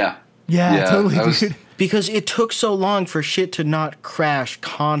 Yeah. Yeah, totally, I was- dude. Because it took so long for shit to not crash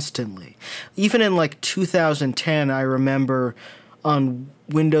constantly. Even in like 2010, I remember on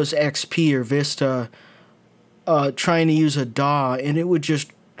Windows XP or Vista trying to use a DAW, and it would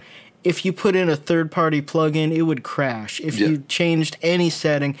just, if you put in a third-party plugin, it would crash. If Yeah. you changed any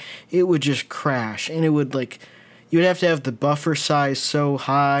setting, it would just crash. And it would like, you would have to have the buffer size so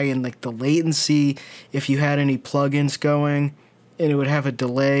high and like the latency if you had any plugins going, and it would have a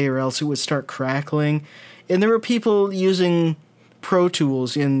delay or else it would start crackling. And there were people using Pro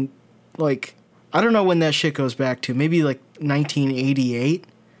Tools in like, I don't know when that shit goes back to, maybe like 1988.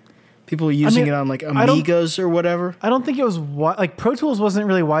 People using mean, it on like I don't- Amigas or whatever. I don't think it was like Pro Tools wasn't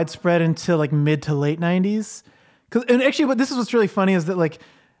really widespread until like mid to late 90s. And actually, what this is what's really funny is that like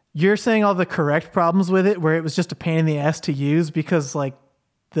you're saying all the correct problems with it, where it was just a pain in the ass to use because like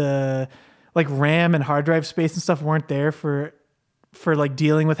the like RAM and hard drive space and stuff weren't there for like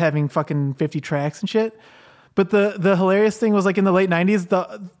dealing with having fucking 50 tracks and shit. But the hilarious thing was like in the late 90s,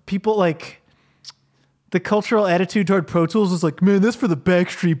 the people like the cultural attitude toward Pro Tools was like, man, this for the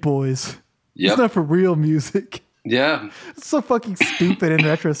Backstreet Boys. Yep. It's not for real music. Yeah. It's so fucking stupid in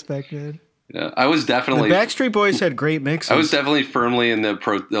retrospect, man. Yeah. I was The definitely Backstreet Boys had great mixes. I was definitely firmly in the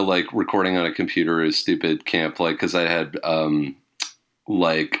like recording on a computer is stupid camp, like because I had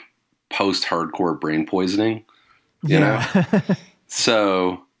like post-hardcore brain poisoning, you know.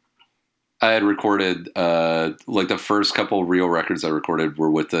 So I had recorded like the first couple real records I recorded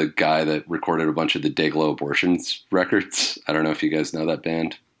were with the guy that recorded a bunch of the Dayglow Abortions records. I don't know if you guys know that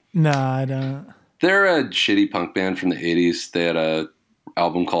band. No, I don't. They're a shitty punk band from the 80s. They had a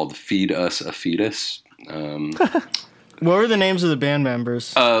album called Feed Us a Fetus. What were the names of the band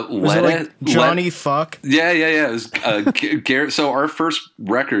members? Was Let it like It- Johnny Fuck? Yeah. It was Garrett. So our first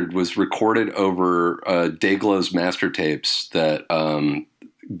record was recorded over Dayglow's master tapes that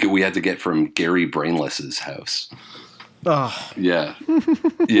we had to get from Gary Brainless's house. Oh, Yeah,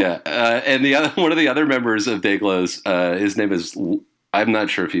 yeah. And one of the other members of Dayglow's, his name is. I'm not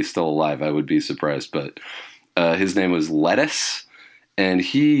sure if he's still alive. I would be surprised, but his name was Lettuce. And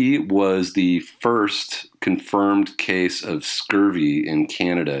he was the first confirmed case of scurvy in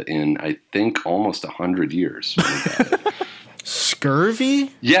Canada in, I think, almost 100 years.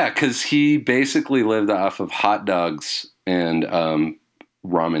 scurvy? Yeah, because he basically lived off of hot dogs and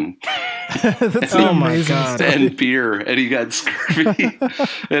ramen That's Oh an my amazing God. story. and beer, and he got scurvy.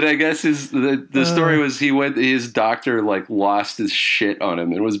 And I guess the story was his doctor like lost his shit on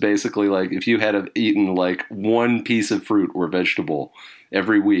him and was basically like, if you had have eaten like one piece of fruit or vegetable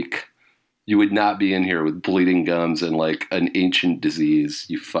every week, you would not be in here with bleeding gums and like an ancient disease.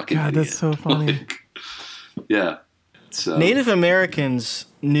 You fucking God, idiot. that's so funny. Like, yeah. So Native Americans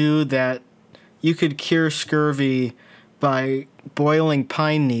knew that you could cure scurvy by boiling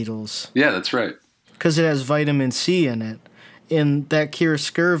pine needles yeah, that's right. because it has vitamin C in it, and that cures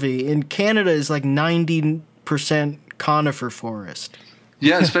scurvy. And Canada is like 90% conifer forest.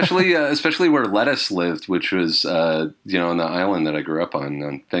 Yeah, especially where Lettuce lived, which was on the island that I grew up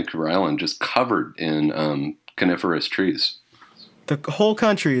on Vancouver Island, just covered in coniferous trees. The whole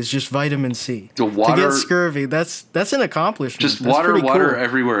country is just vitamin C. The To water, get scurvy, that's an accomplishment. just That's water pretty cool.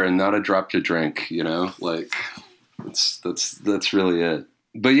 everywhere, and not a drop to drink. Like that's really it.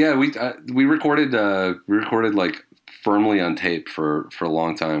 But yeah, we recorded like firmly on tape for a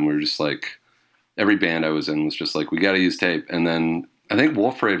long time. We were just like, every band I was in was just like, we got to use tape, and then I think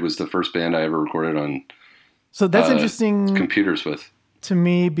Wolf Parade was the first band I ever recorded on So that's interesting computers with. to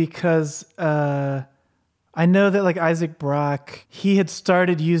me because I know that like Isaac Brock, he had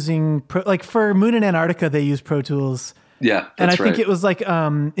started using like for Moon and Antarctica, they use Pro Tools. Yeah, And I that's right. think it was like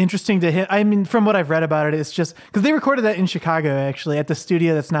interesting to him. I mean, from what I've read about it, it's just because they recorded that in Chicago, actually, at the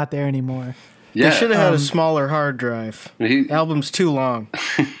studio that's not there anymore. yeah, They should have had a smaller hard drive. He- Album's too long.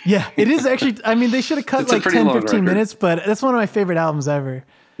 Yeah, it is actually. I mean, they should have cut It's a like pretty 10, long 15 record. minutes, but that's one of my favorite albums ever.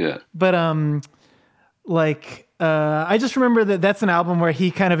 yeah. But I just remember that that's an album where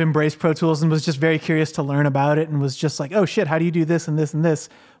he kind of embraced Pro Tools and was just very curious to learn about it and was just like, oh shit, how do you do this and this and this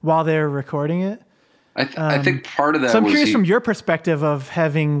while they're recording it? I think part of that So I'm was curious he- from your perspective of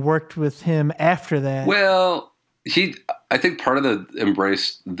having worked with him after that. Well, I think part of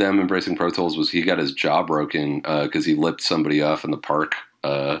them embracing Pro Tools was he got his jaw broken because he lipped somebody off in the park.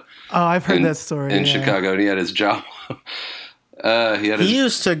 Oh, I've heard that story. in yeah. Chicago, and he had his jaw. He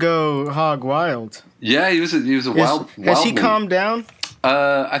used to go hog wild. Yeah, he was a wild. Has he wild man. calmed down?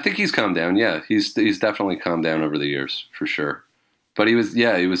 I think he's calmed down. Yeah, he's definitely calmed down over the years for sure. But he was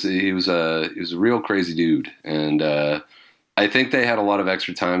a real crazy dude, and I think they had a lot of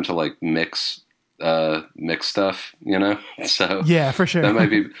extra time to like mix stuff, So Yeah, for sure. that might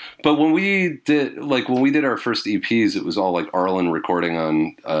be. But when we did our first EPs, it was all like Arlen recording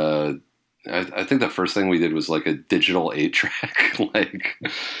on. I think the first thing we did was like a digital 8-track,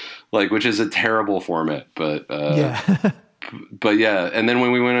 like which is a terrible format, but yeah. but yeah. And then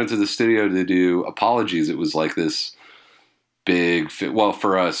when we went into the studio to do Apologies, it was like this big,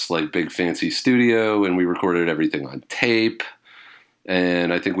 for us, like big fancy studio, and we recorded everything on tape.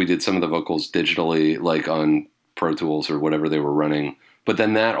 And I think we did some of the vocals digitally, like on Pro Tools or whatever they were running. But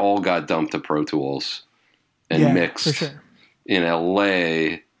then that all got dumped to Pro Tools and Yeah, mixed for sure. in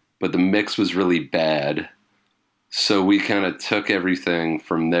LA. But the mix was really bad. So we kind of took everything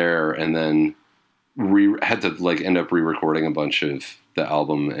from there and then had to like end up re-recording a bunch of the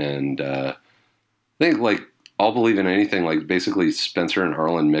album. And I think like All Believe in Anything, like basically Spencer and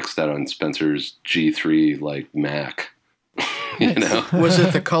Arlen mixed that on Spencer's G3 like Mac. You know, Was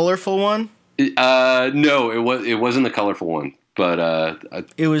it the colorful one? No, it wasn't the colorful one, but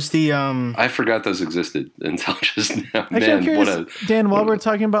It was the I forgot those existed until just now. Actually, I'm Man, curious, Dan, while we're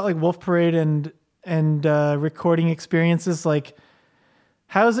talking about like Wolf Parade and recording experiences, like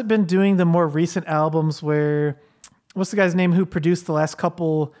how has it been doing the more recent albums where, what's the guy's name who produced the last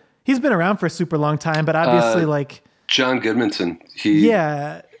couple? He's been around for a super long time, but obviously like John Goodmanson.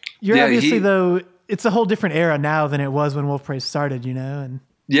 Though it's a whole different era now than it was when Wolf Parade started, you know? And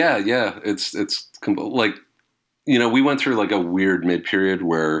yeah, it's like, you know, we went through like a weird mid period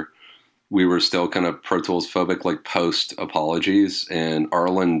where we were still kind of Pro Tools phobic, like post Apologies, and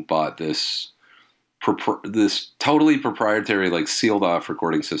Arlen bought this totally proprietary, like sealed off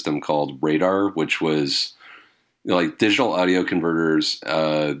recording system called Radar, which was like digital audio converters.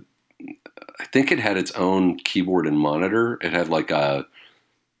 I think it had its own keyboard and monitor. It had like a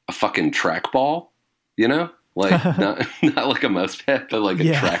fucking trackball, you know, like not like a mouse pad, but like a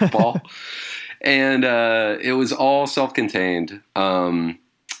trackball. And it was all self-contained.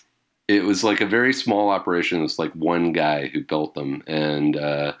 It was like a very small operation. It was like one guy who built them. And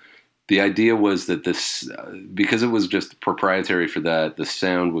the idea was that this, because it was just proprietary for that, the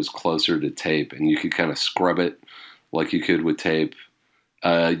sound was closer to tape and you could kind of scrub it like you could with tape.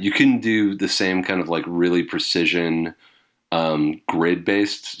 You can do the same kind of like really precision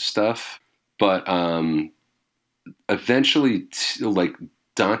grid-based stuff. But eventually, like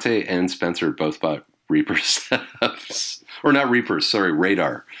Dante and Spencer both bought Reaper setups. Or not Reapers, sorry,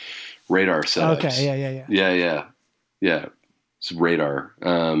 Radar setups. Okay, yeah. It's Radar.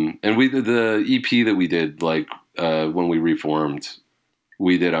 And we did the EP that we did, like when we reformed,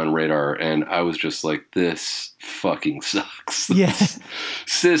 we did on Radar, and I was just like, this fucking sucks. This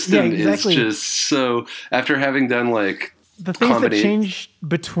system is just so, after having done like the things that changed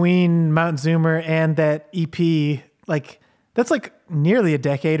between Mount Zoomer and that EP, like that's like nearly a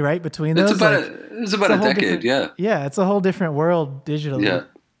decade, right? Between those. It's about a decade, yeah. Yeah, it's a whole different world digitally.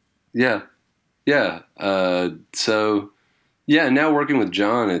 Yeah. So yeah, now working with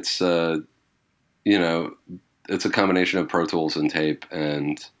John, it's you know, it's a combination of Pro Tools and tape,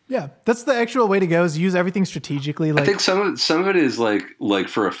 and yeah, that's the actual way to go, is use everything strategically. Like, I think some of it is like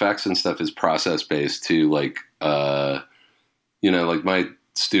for effects and stuff is process based too. Like you know, like my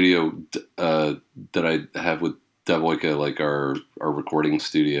studio that I have with Devoika, like our recording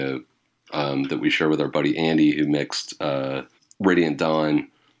studio that we share with our buddy Andy, who mixed Radiant Dawn.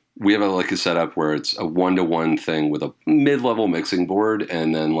 We have a setup where it's a 1-to-1 thing with a mid-level mixing board,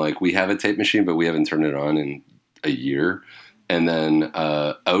 and then like we have a tape machine, but we haven't turned it on in a year, and then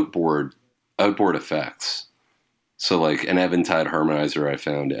outboard effects. So like an Eventide harmonizer I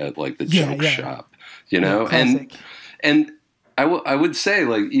found at like the junk shop, you know, and I would say,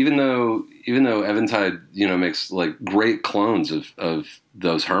 like, even though Eventide, you know, makes like great clones of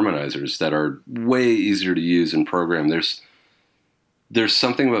those harmonizers that are way easier to use and program, there's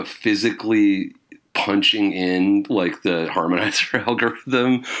something about physically punching in like the harmonizer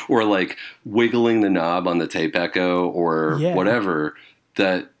algorithm or like wiggling the knob on the tape echo or whatever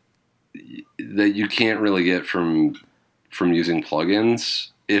that you can't really get from using plugins.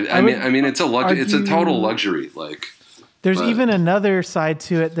 I mean, it's a total luxury. Like, there's even another side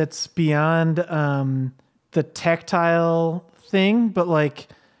to it that's beyond the tactile thing, but like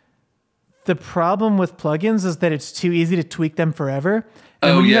the problem with plugins is that it's too easy to tweak them forever.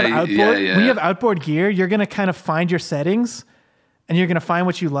 And when you have outboard gear, you're going to kind of find your settings and you're going to find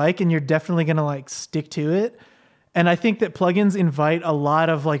what you like, and you're definitely going to like stick to it. And I think that plugins invite a lot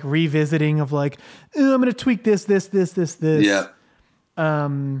of like revisiting of like, I'm going to tweak this. Yeah.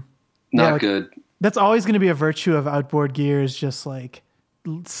 Not good. That's always going to be a virtue of outboard gear, is just like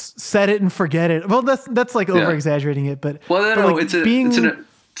set it and forget it. Well, that's like over exaggerating it, but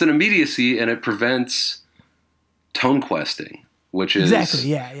it's an immediacy, and it prevents tone questing, which is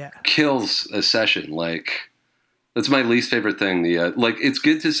kills a session. Like, that's my least favorite thing. Like, it's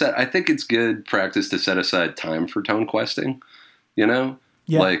good to I think it's good practice to set aside time for tone questing, you know,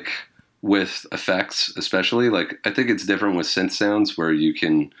 like with effects, especially. Like, I think it's different with synth sounds where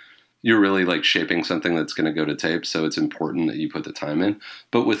you're really like shaping something that's going to go to tape. So it's important that you put the time in,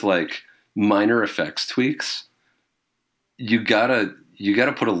 but with like minor effects tweaks, you gotta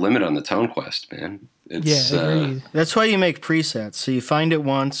put a limit on the tone quest, man. Agreed. That's why you make presets. So you find it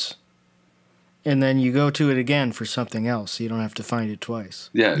once, and then you go to it again for something else. So you don't have to find it twice.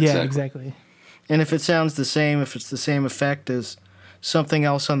 Yeah, exactly. And if it sounds the same, if it's the same effect as something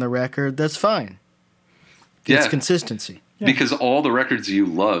else on the record, that's fine. It's consistency. Yeah. Because all the records you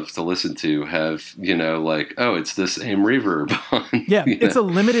love to listen to have, like, oh, it's the same reverb on. Yeah, it's a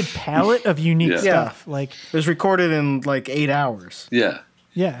limited palette of unique Yeah. stuff. Like, It was recorded in like 8 hours. Yeah.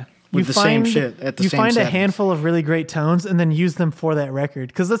 yeah. With the same shit at the you same find a settings. handful of really great tones and then use them for that record.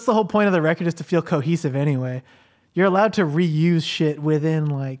 Because that's the whole point of the record, is to feel cohesive anyway. You're allowed to reuse shit within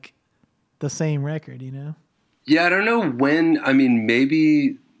like the same record, Yeah, I don't know when. I mean,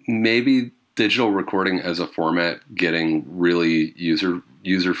 maybe digital recording as a format getting really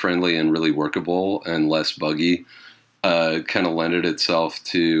user friendly and really workable and less buggy kind of lended itself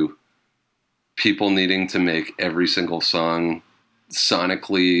to people needing to make every single song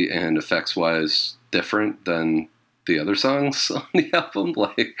sonically and effects wise different than the other songs on the album.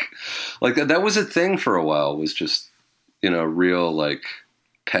 Like that was a thing for a while, was just, real like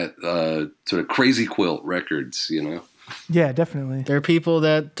pet sort of crazy quilt records, Yeah, definitely. There are people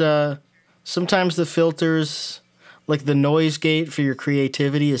that sometimes the filters, like the noise gate for your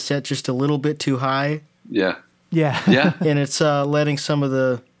creativity, is set just a little bit too high, Yeah. Yeah. Yeah. and it's letting some of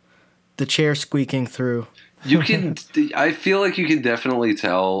the chair squeaking through. I feel like you can definitely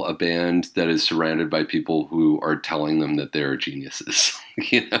tell a band that is surrounded by people who are telling them that they're geniuses,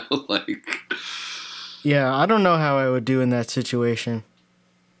 Yeah, I don't know how I would do in that situation.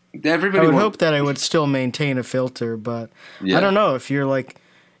 everybody I would wa- hope that I would still maintain a filter, but Yeah. I don't know if you're like,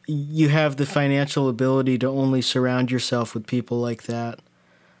 you have the financial ability to only surround yourself with people like that.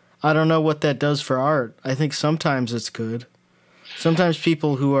 I don't know what that does for art. I think sometimes it's good. Sometimes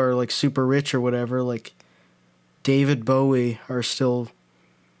people who are like super rich or whatever, like David Bowie, are still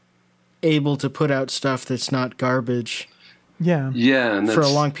able to put out stuff that's not garbage Yeah. Yeah, and for a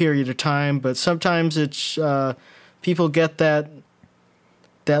that's- long period of time. But sometimes it's people get that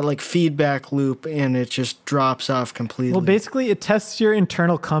like feedback loop and it just drops off completely. Well, basically, it tests your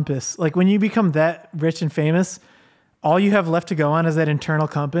internal compass. Like, when you become that rich and famous, all you have left to go on is that internal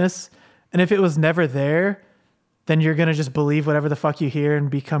compass. And if it was never there, then you're going to just believe whatever the fuck you hear and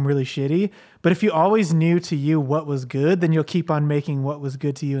become really shitty. But if you always knew to you what was good, then you'll keep on making what was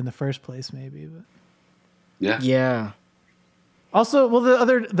good to you in the first place, maybe. But Yeah. also, well, the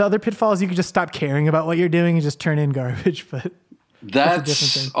other pitfall is you could just stop caring about what you're doing and just turn in garbage. But different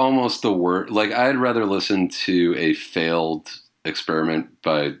That's thing. almost the word. Like, I'd rather listen to a failed experiment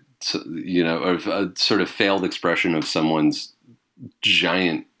by, or a sort of failed expression of someone's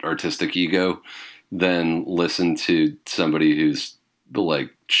giant artistic ego than listen to somebody who's like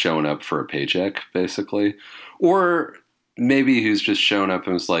showing up for a paycheck, basically, or maybe who's just shown up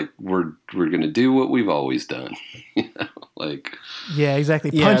and was like, we're going to do what we've always done. Like, yeah, exactly.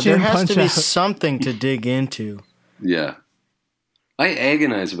 Yeah, Punch there in, has punch to be out. something to dig into. yeah. I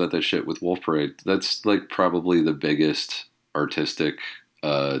agonize about that shit with Wolf Parade. That's like probably the biggest artistic,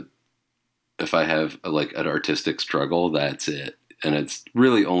 if I have like an artistic struggle, that's it. And it's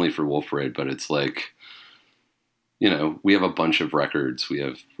really only for Wolf Parade, but it's like, we have a bunch of records.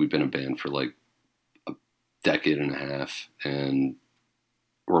 We've been a band for like a decade and a half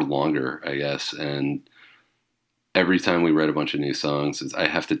or longer, I guess. And every time we write a bunch of new songs, I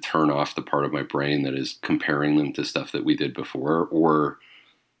have to turn off the part of my brain that is comparing them to stuff that we did before, or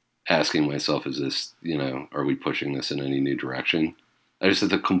asking myself, is this, are we pushing this in any new direction? I just have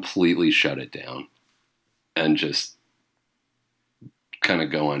to completely shut it down and just kind of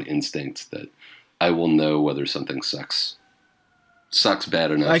go on instinct that I will know whether something sucks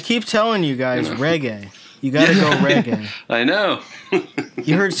bad enough. I keep telling you guys, reggae. You gotta go reggae. I know.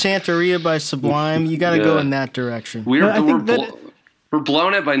 You heard Santeria by Sublime. You gotta go Yeah. in that direction. I think We're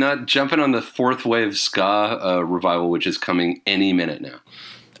blown it by not jumping on the fourth wave ska revival, which is coming any minute now.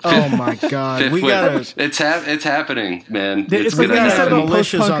 Oh my God, Fifth we wave. gotta. It's happening, man. It's like gonna you have said about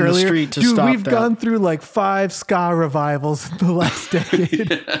militias post-punk on the earlier. street to Dude, stop we've that. gone through like 5 ska revivals in the last decade.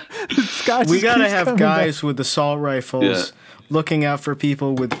 Ska We just gotta keeps have coming guys back. with assault rifles Yeah. looking out for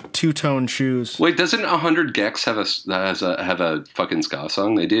people with two-tone shoes. Wait, doesn't 100 Gex have a fucking ska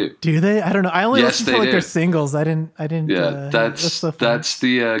song? They do. Do they? I don't know. I only Yes, listened they to like do. their singles. I didn't. Yeah, that's so fun.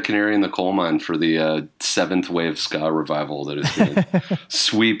 the canary in the coal mine for the seventh wave ska revival that is going to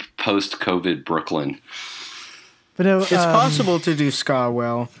sweep post-COVID Brooklyn. But no, It's possible to do ska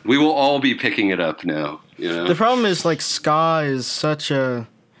well. We will all be picking it up now. The problem is, like, ska is such a...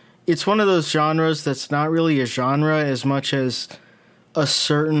 It's one of those genres that's not really a genre as much as a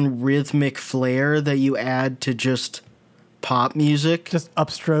certain rhythmic flair that you add to just pop music. just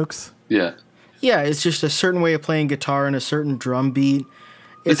upstrokes. Yeah. Yeah, it's just a certain way of playing guitar and a certain drum beat.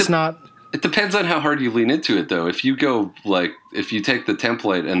 It's not... It depends on how hard you lean into it, though. If you go, like, if you take the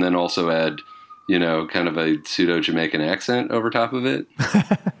template and then also add kind of a pseudo Jamaican accent over top of it.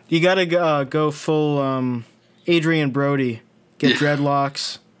 You got to go full Adrian Brody. Get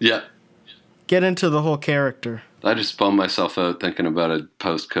dreadlocks. Yeah. Get into the whole character. I just bummed myself out thinking about a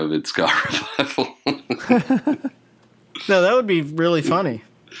post-COVID ska revival. No, that would be really funny.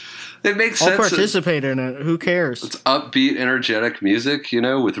 It makes I'll sense. participate in it. Who cares? It's upbeat, energetic music,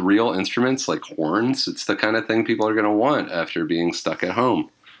 with real instruments like horns. It's the kind of thing people are going to want after being stuck at home.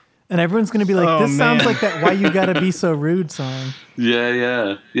 And everyone's going to be like, Oh, this sounds man. like that Why You Gotta Be So Rude song.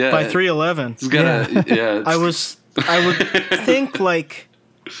 Yeah. By 311. It's gonna, yeah. I would think like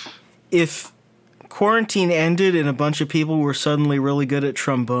if quarantine ended and a bunch of people were suddenly really good at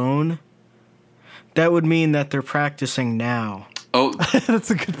trombone, that would mean that they're practicing now. Oh, That's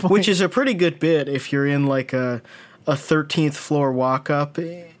a good point. Which is a pretty good bit if you're in like a 13th floor walk up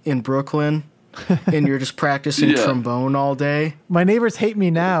in Brooklyn and you're just practicing Yeah. trombone all day. My neighbors hate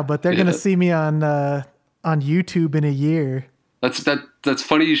me now, but they're going Yeah. to see me on YouTube in a year. that's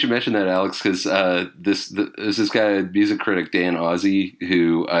funny you should mention that, Alex, because there's this guy, music critic Dan Ozzie,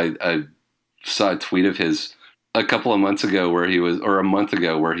 who I saw a tweet of his a couple of months ago or a month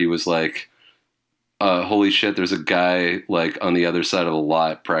ago where he was like, holy shit, there's a guy like on the other side of the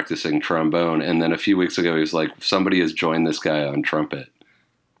lot practicing trombone. And then a few weeks ago, he was like, somebody has joined this guy on trumpet,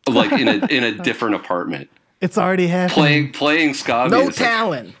 like in a different apartment, It's already happening. playing ska No music.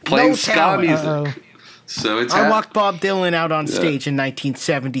 talent. Playing No ska talent. music. Uh-oh. So it's I walked Bob Dylan out on stage in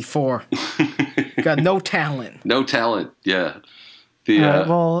 1974. Got no talent. no talent. Yeah. All right,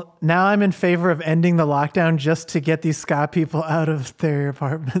 well, now I'm in favor of ending the lockdown just to get these ska people out of their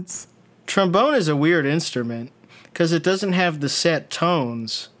apartments. Trombone is a weird instrument because it doesn't have the set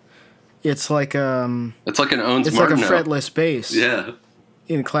tones. It's like it's like an Owens it's like a Martineau. fretless bass. Yeah.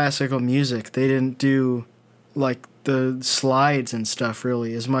 In classical music, they didn't do like the slides and stuff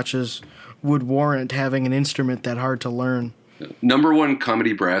really as much as would warrant having an instrument that hard to learn. Number 1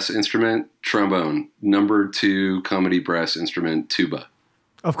 comedy brass instrument, trombone. Number 2 comedy brass instrument, tuba.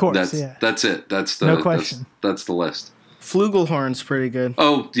 Of course, That's yeah. that's it. That's the No question. That's the list. Flugelhorn's pretty good.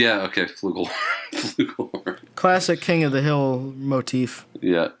 Oh yeah, okay, flugelhorn. Flugelhorn. Classic King of the Hill motif.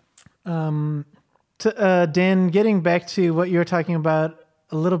 Yeah. Dan, getting back to what you were talking about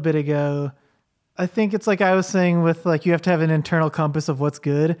a little bit ago, I think it's like I was saying with like you have to have an internal compass of what's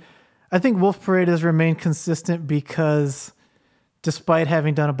good. I think Wolf Parade has remained consistent because despite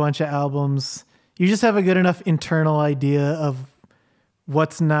having done a bunch of albums, you just have a good enough internal idea of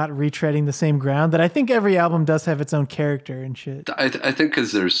what's not retreading the same ground that I think every album does have its own character and shit. I think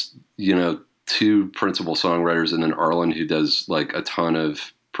because there's 2 principal songwriters and then Arlen who does like a ton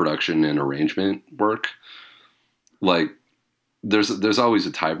of production and arrangement work. Like there's always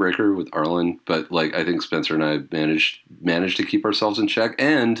a tiebreaker with Arlen, but like I think Spencer and I managed to keep ourselves in check,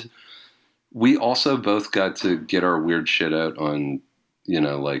 and we also both got to get our weird shit out on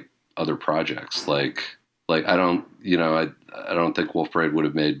like other projects. Like I don't think Wolf Parade would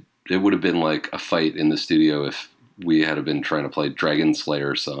have been like a fight in the studio if we had been trying to play Dragon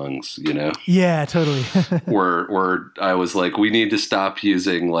Slayer songs, Yeah, totally. where I was like, we need to stop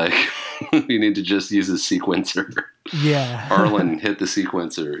using like, we need to just use a sequencer. Yeah. Arlen hit the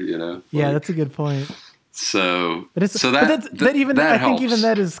sequencer, Yeah, Like, that's a good point. so But it's so but that, that's, that even that I helps. think even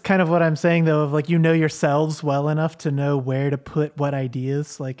that is kind of what I'm saying though, of like yourselves well enough to know where to put what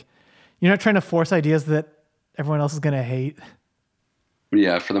ideas. Like you're not trying to force ideas that everyone else is gonna hate.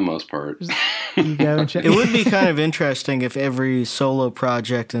 Yeah, for the most part. You go and check. It would be kind of interesting if every solo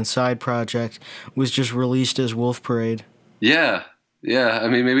project and side project was just released as Wolf Parade. Yeah. I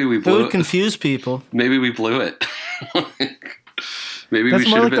mean, maybe we It blew would confuse people. Maybe we blew it. Maybe That's we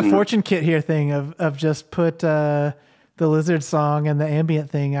more should like have the been. Fortune Kit here thing of just put the Lizard song and the ambient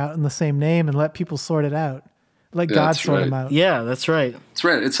thing out in the same name and let people sort it out. Let Yeah, God that's sort right. them out. Yeah, that's right. It's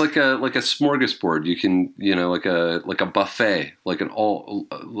right. It's like a smorgasbord. You can like a buffet, like an all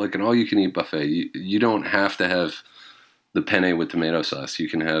you can eat buffet. You don't have to have the penne with tomato sauce. You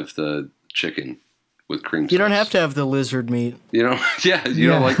can have the chicken with cream sauce. You don't have to have the lizard meat. You know, yeah. You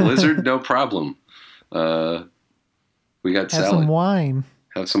don't like lizard? No problem. We got Have salad. some wine.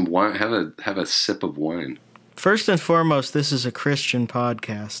 Have some wine. Have a sip of wine. First and foremost, this is a Christian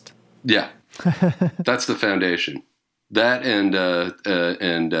podcast. Yeah, that's the foundation. That and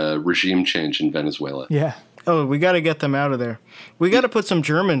regime change in Venezuela. Yeah. Oh, we got to get them out of there. We got to put some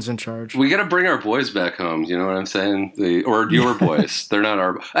Germans in charge. We got to bring our boys back home. You know what I'm saying? Or your boys. They're not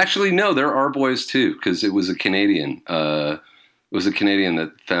our. Actually, no, they're our boys too. Because it was a Canadian. It was a Canadian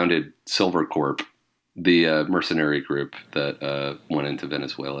that founded Silver Corp, the mercenary group that went into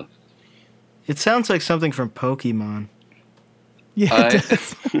Venezuela. It sounds like something from Pokemon. Yeah. I- it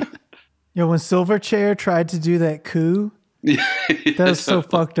does. Yo, when Silverchair tried to do that coup, that was so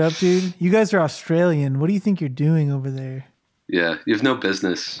fucked up, dude. You guys are Australian. What do you think you're doing over there? Yeah, you have no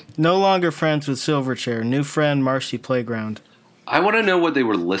business. No longer friends with Silverchair. New friend, Marcy Playground. I want to know what they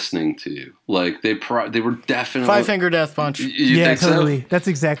were listening to. Like they were definitely Five Finger Death Punch. You Yeah, think totally. so? That's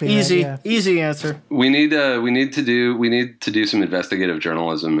exactly Easy, right. easy answer. We need to do some investigative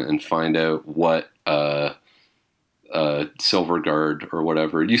journalism and find out what Silverguard or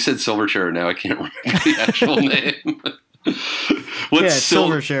whatever. You said Silverchair. Now I can't remember the actual name. What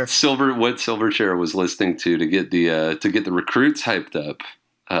Silverchair. What Silverchair was listening to get the recruits hyped up.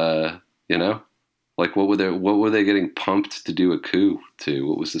 You know, like what were they getting pumped to do a coup to?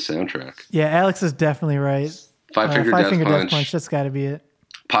 What was the soundtrack? Yeah, Alex is definitely right. Five Finger Death Punch. That's got to be it.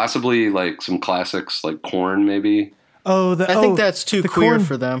 Possibly like some classics like Korn, maybe. I think that's too queer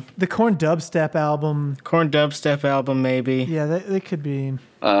for them. The Korn dubstep album. Korn dubstep album, maybe. Yeah, they could be.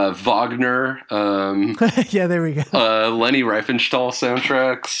 Wagner. Yeah, there we go. Lenny Riefenstahl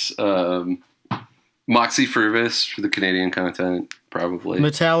soundtracks. Moxie Fruvis for the Canadian content, probably.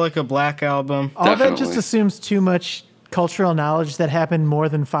 Metallica Black Album. All that just assumes too much cultural knowledge that happened more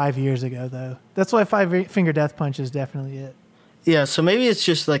than 5 years ago, though. That's why Five Finger Death Punch is definitely it. Yeah, so maybe it's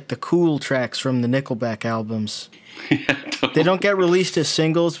just like the cool tracks from the Nickelback albums. Yeah, totally. They don't get released as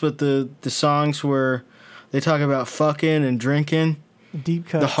singles, but the songs where they talk about fucking and drinking, Deep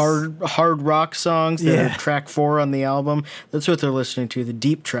cuts. the hard rock songs that are track 4 on the album, that's what they're listening to, the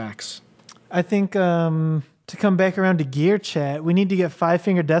deep tracks. I think to come back around to Gear Chat, we need to get Five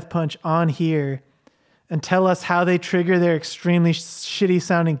Finger Death Punch on here and tell us how they trigger their extremely shitty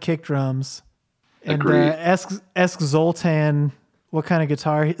sounding kick drums. And ask Zoltan what kind of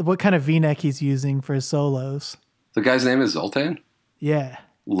guitar, what kind of V-neck he's using for his solos. The guy's name is Zoltan? Yeah.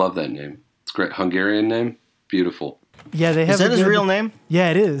 Love that name. It's a great Hungarian name. Beautiful. Yeah, they have. Is that his real name? Yeah,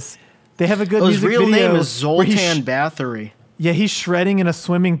 it is. They have a good music video. His real name is Zoltan Bathory. Yeah, he's shredding in a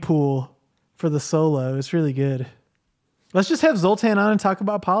swimming pool for the solo. It's really good. Let's just have Zoltan on and talk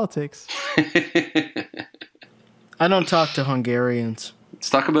about politics. I don't talk to Hungarians. Let's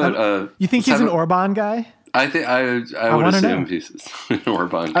talk about. You think he's an Orban guy? I think I would assume he's an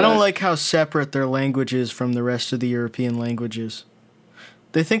Orban guy. I don't like how separate their language is from the rest of the European languages.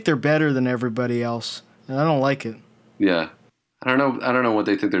 They think they're better than everybody else, and I don't like it. Yeah. I don't know what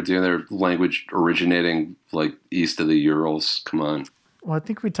they think they're doing. Their language originating like east of the Urals. Come on. Well, I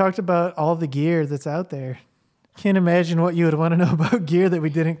think we talked about all the gear that's out there. Can't imagine what you would want to know about gear that we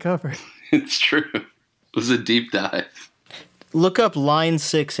didn't cover. It's true. It was a deep dive. Look up Line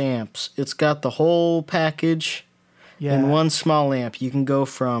 6 amps. It's got the whole package in one small amp. You can go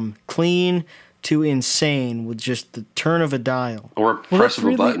from clean to insane with just the turn of a dial. Or press of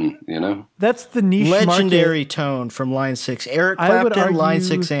a button, you know? That's the niche legendary market. Tone from Line 6. Eric Clapton, Line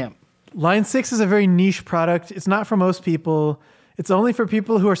 6 amp. Line 6 is a very niche product. It's not for most people. It's only for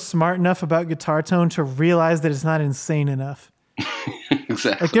people who are smart enough about guitar tone to realize that it's not insane enough.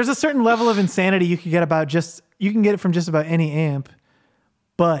 Exactly. Like there's a certain level of insanity you can get you can get it from just about any amp.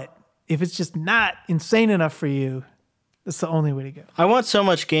 But if it's just not insane enough for you, that's the only way to go. I want so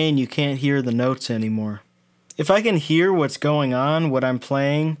much gain you can't hear the notes anymore. If I can hear what's going on, what I'm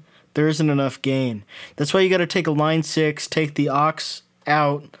playing, there isn't enough gain. That's why you got to take a Line 6, take the aux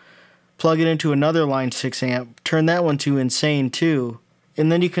out, plug it into another Line 6 amp, turn that one to insane too,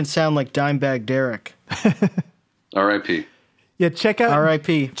 and then you can sound like Dimebag Derek. R.I.P. Yeah, check out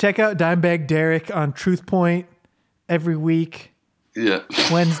R.I.P. Check out Dimebag Derek on Truth Point every week. Yeah.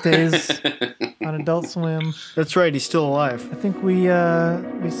 Wednesdays on Adult Swim. That's right, he's still alive. I think we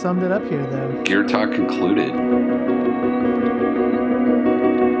summed it up here though. Gear Talk concluded.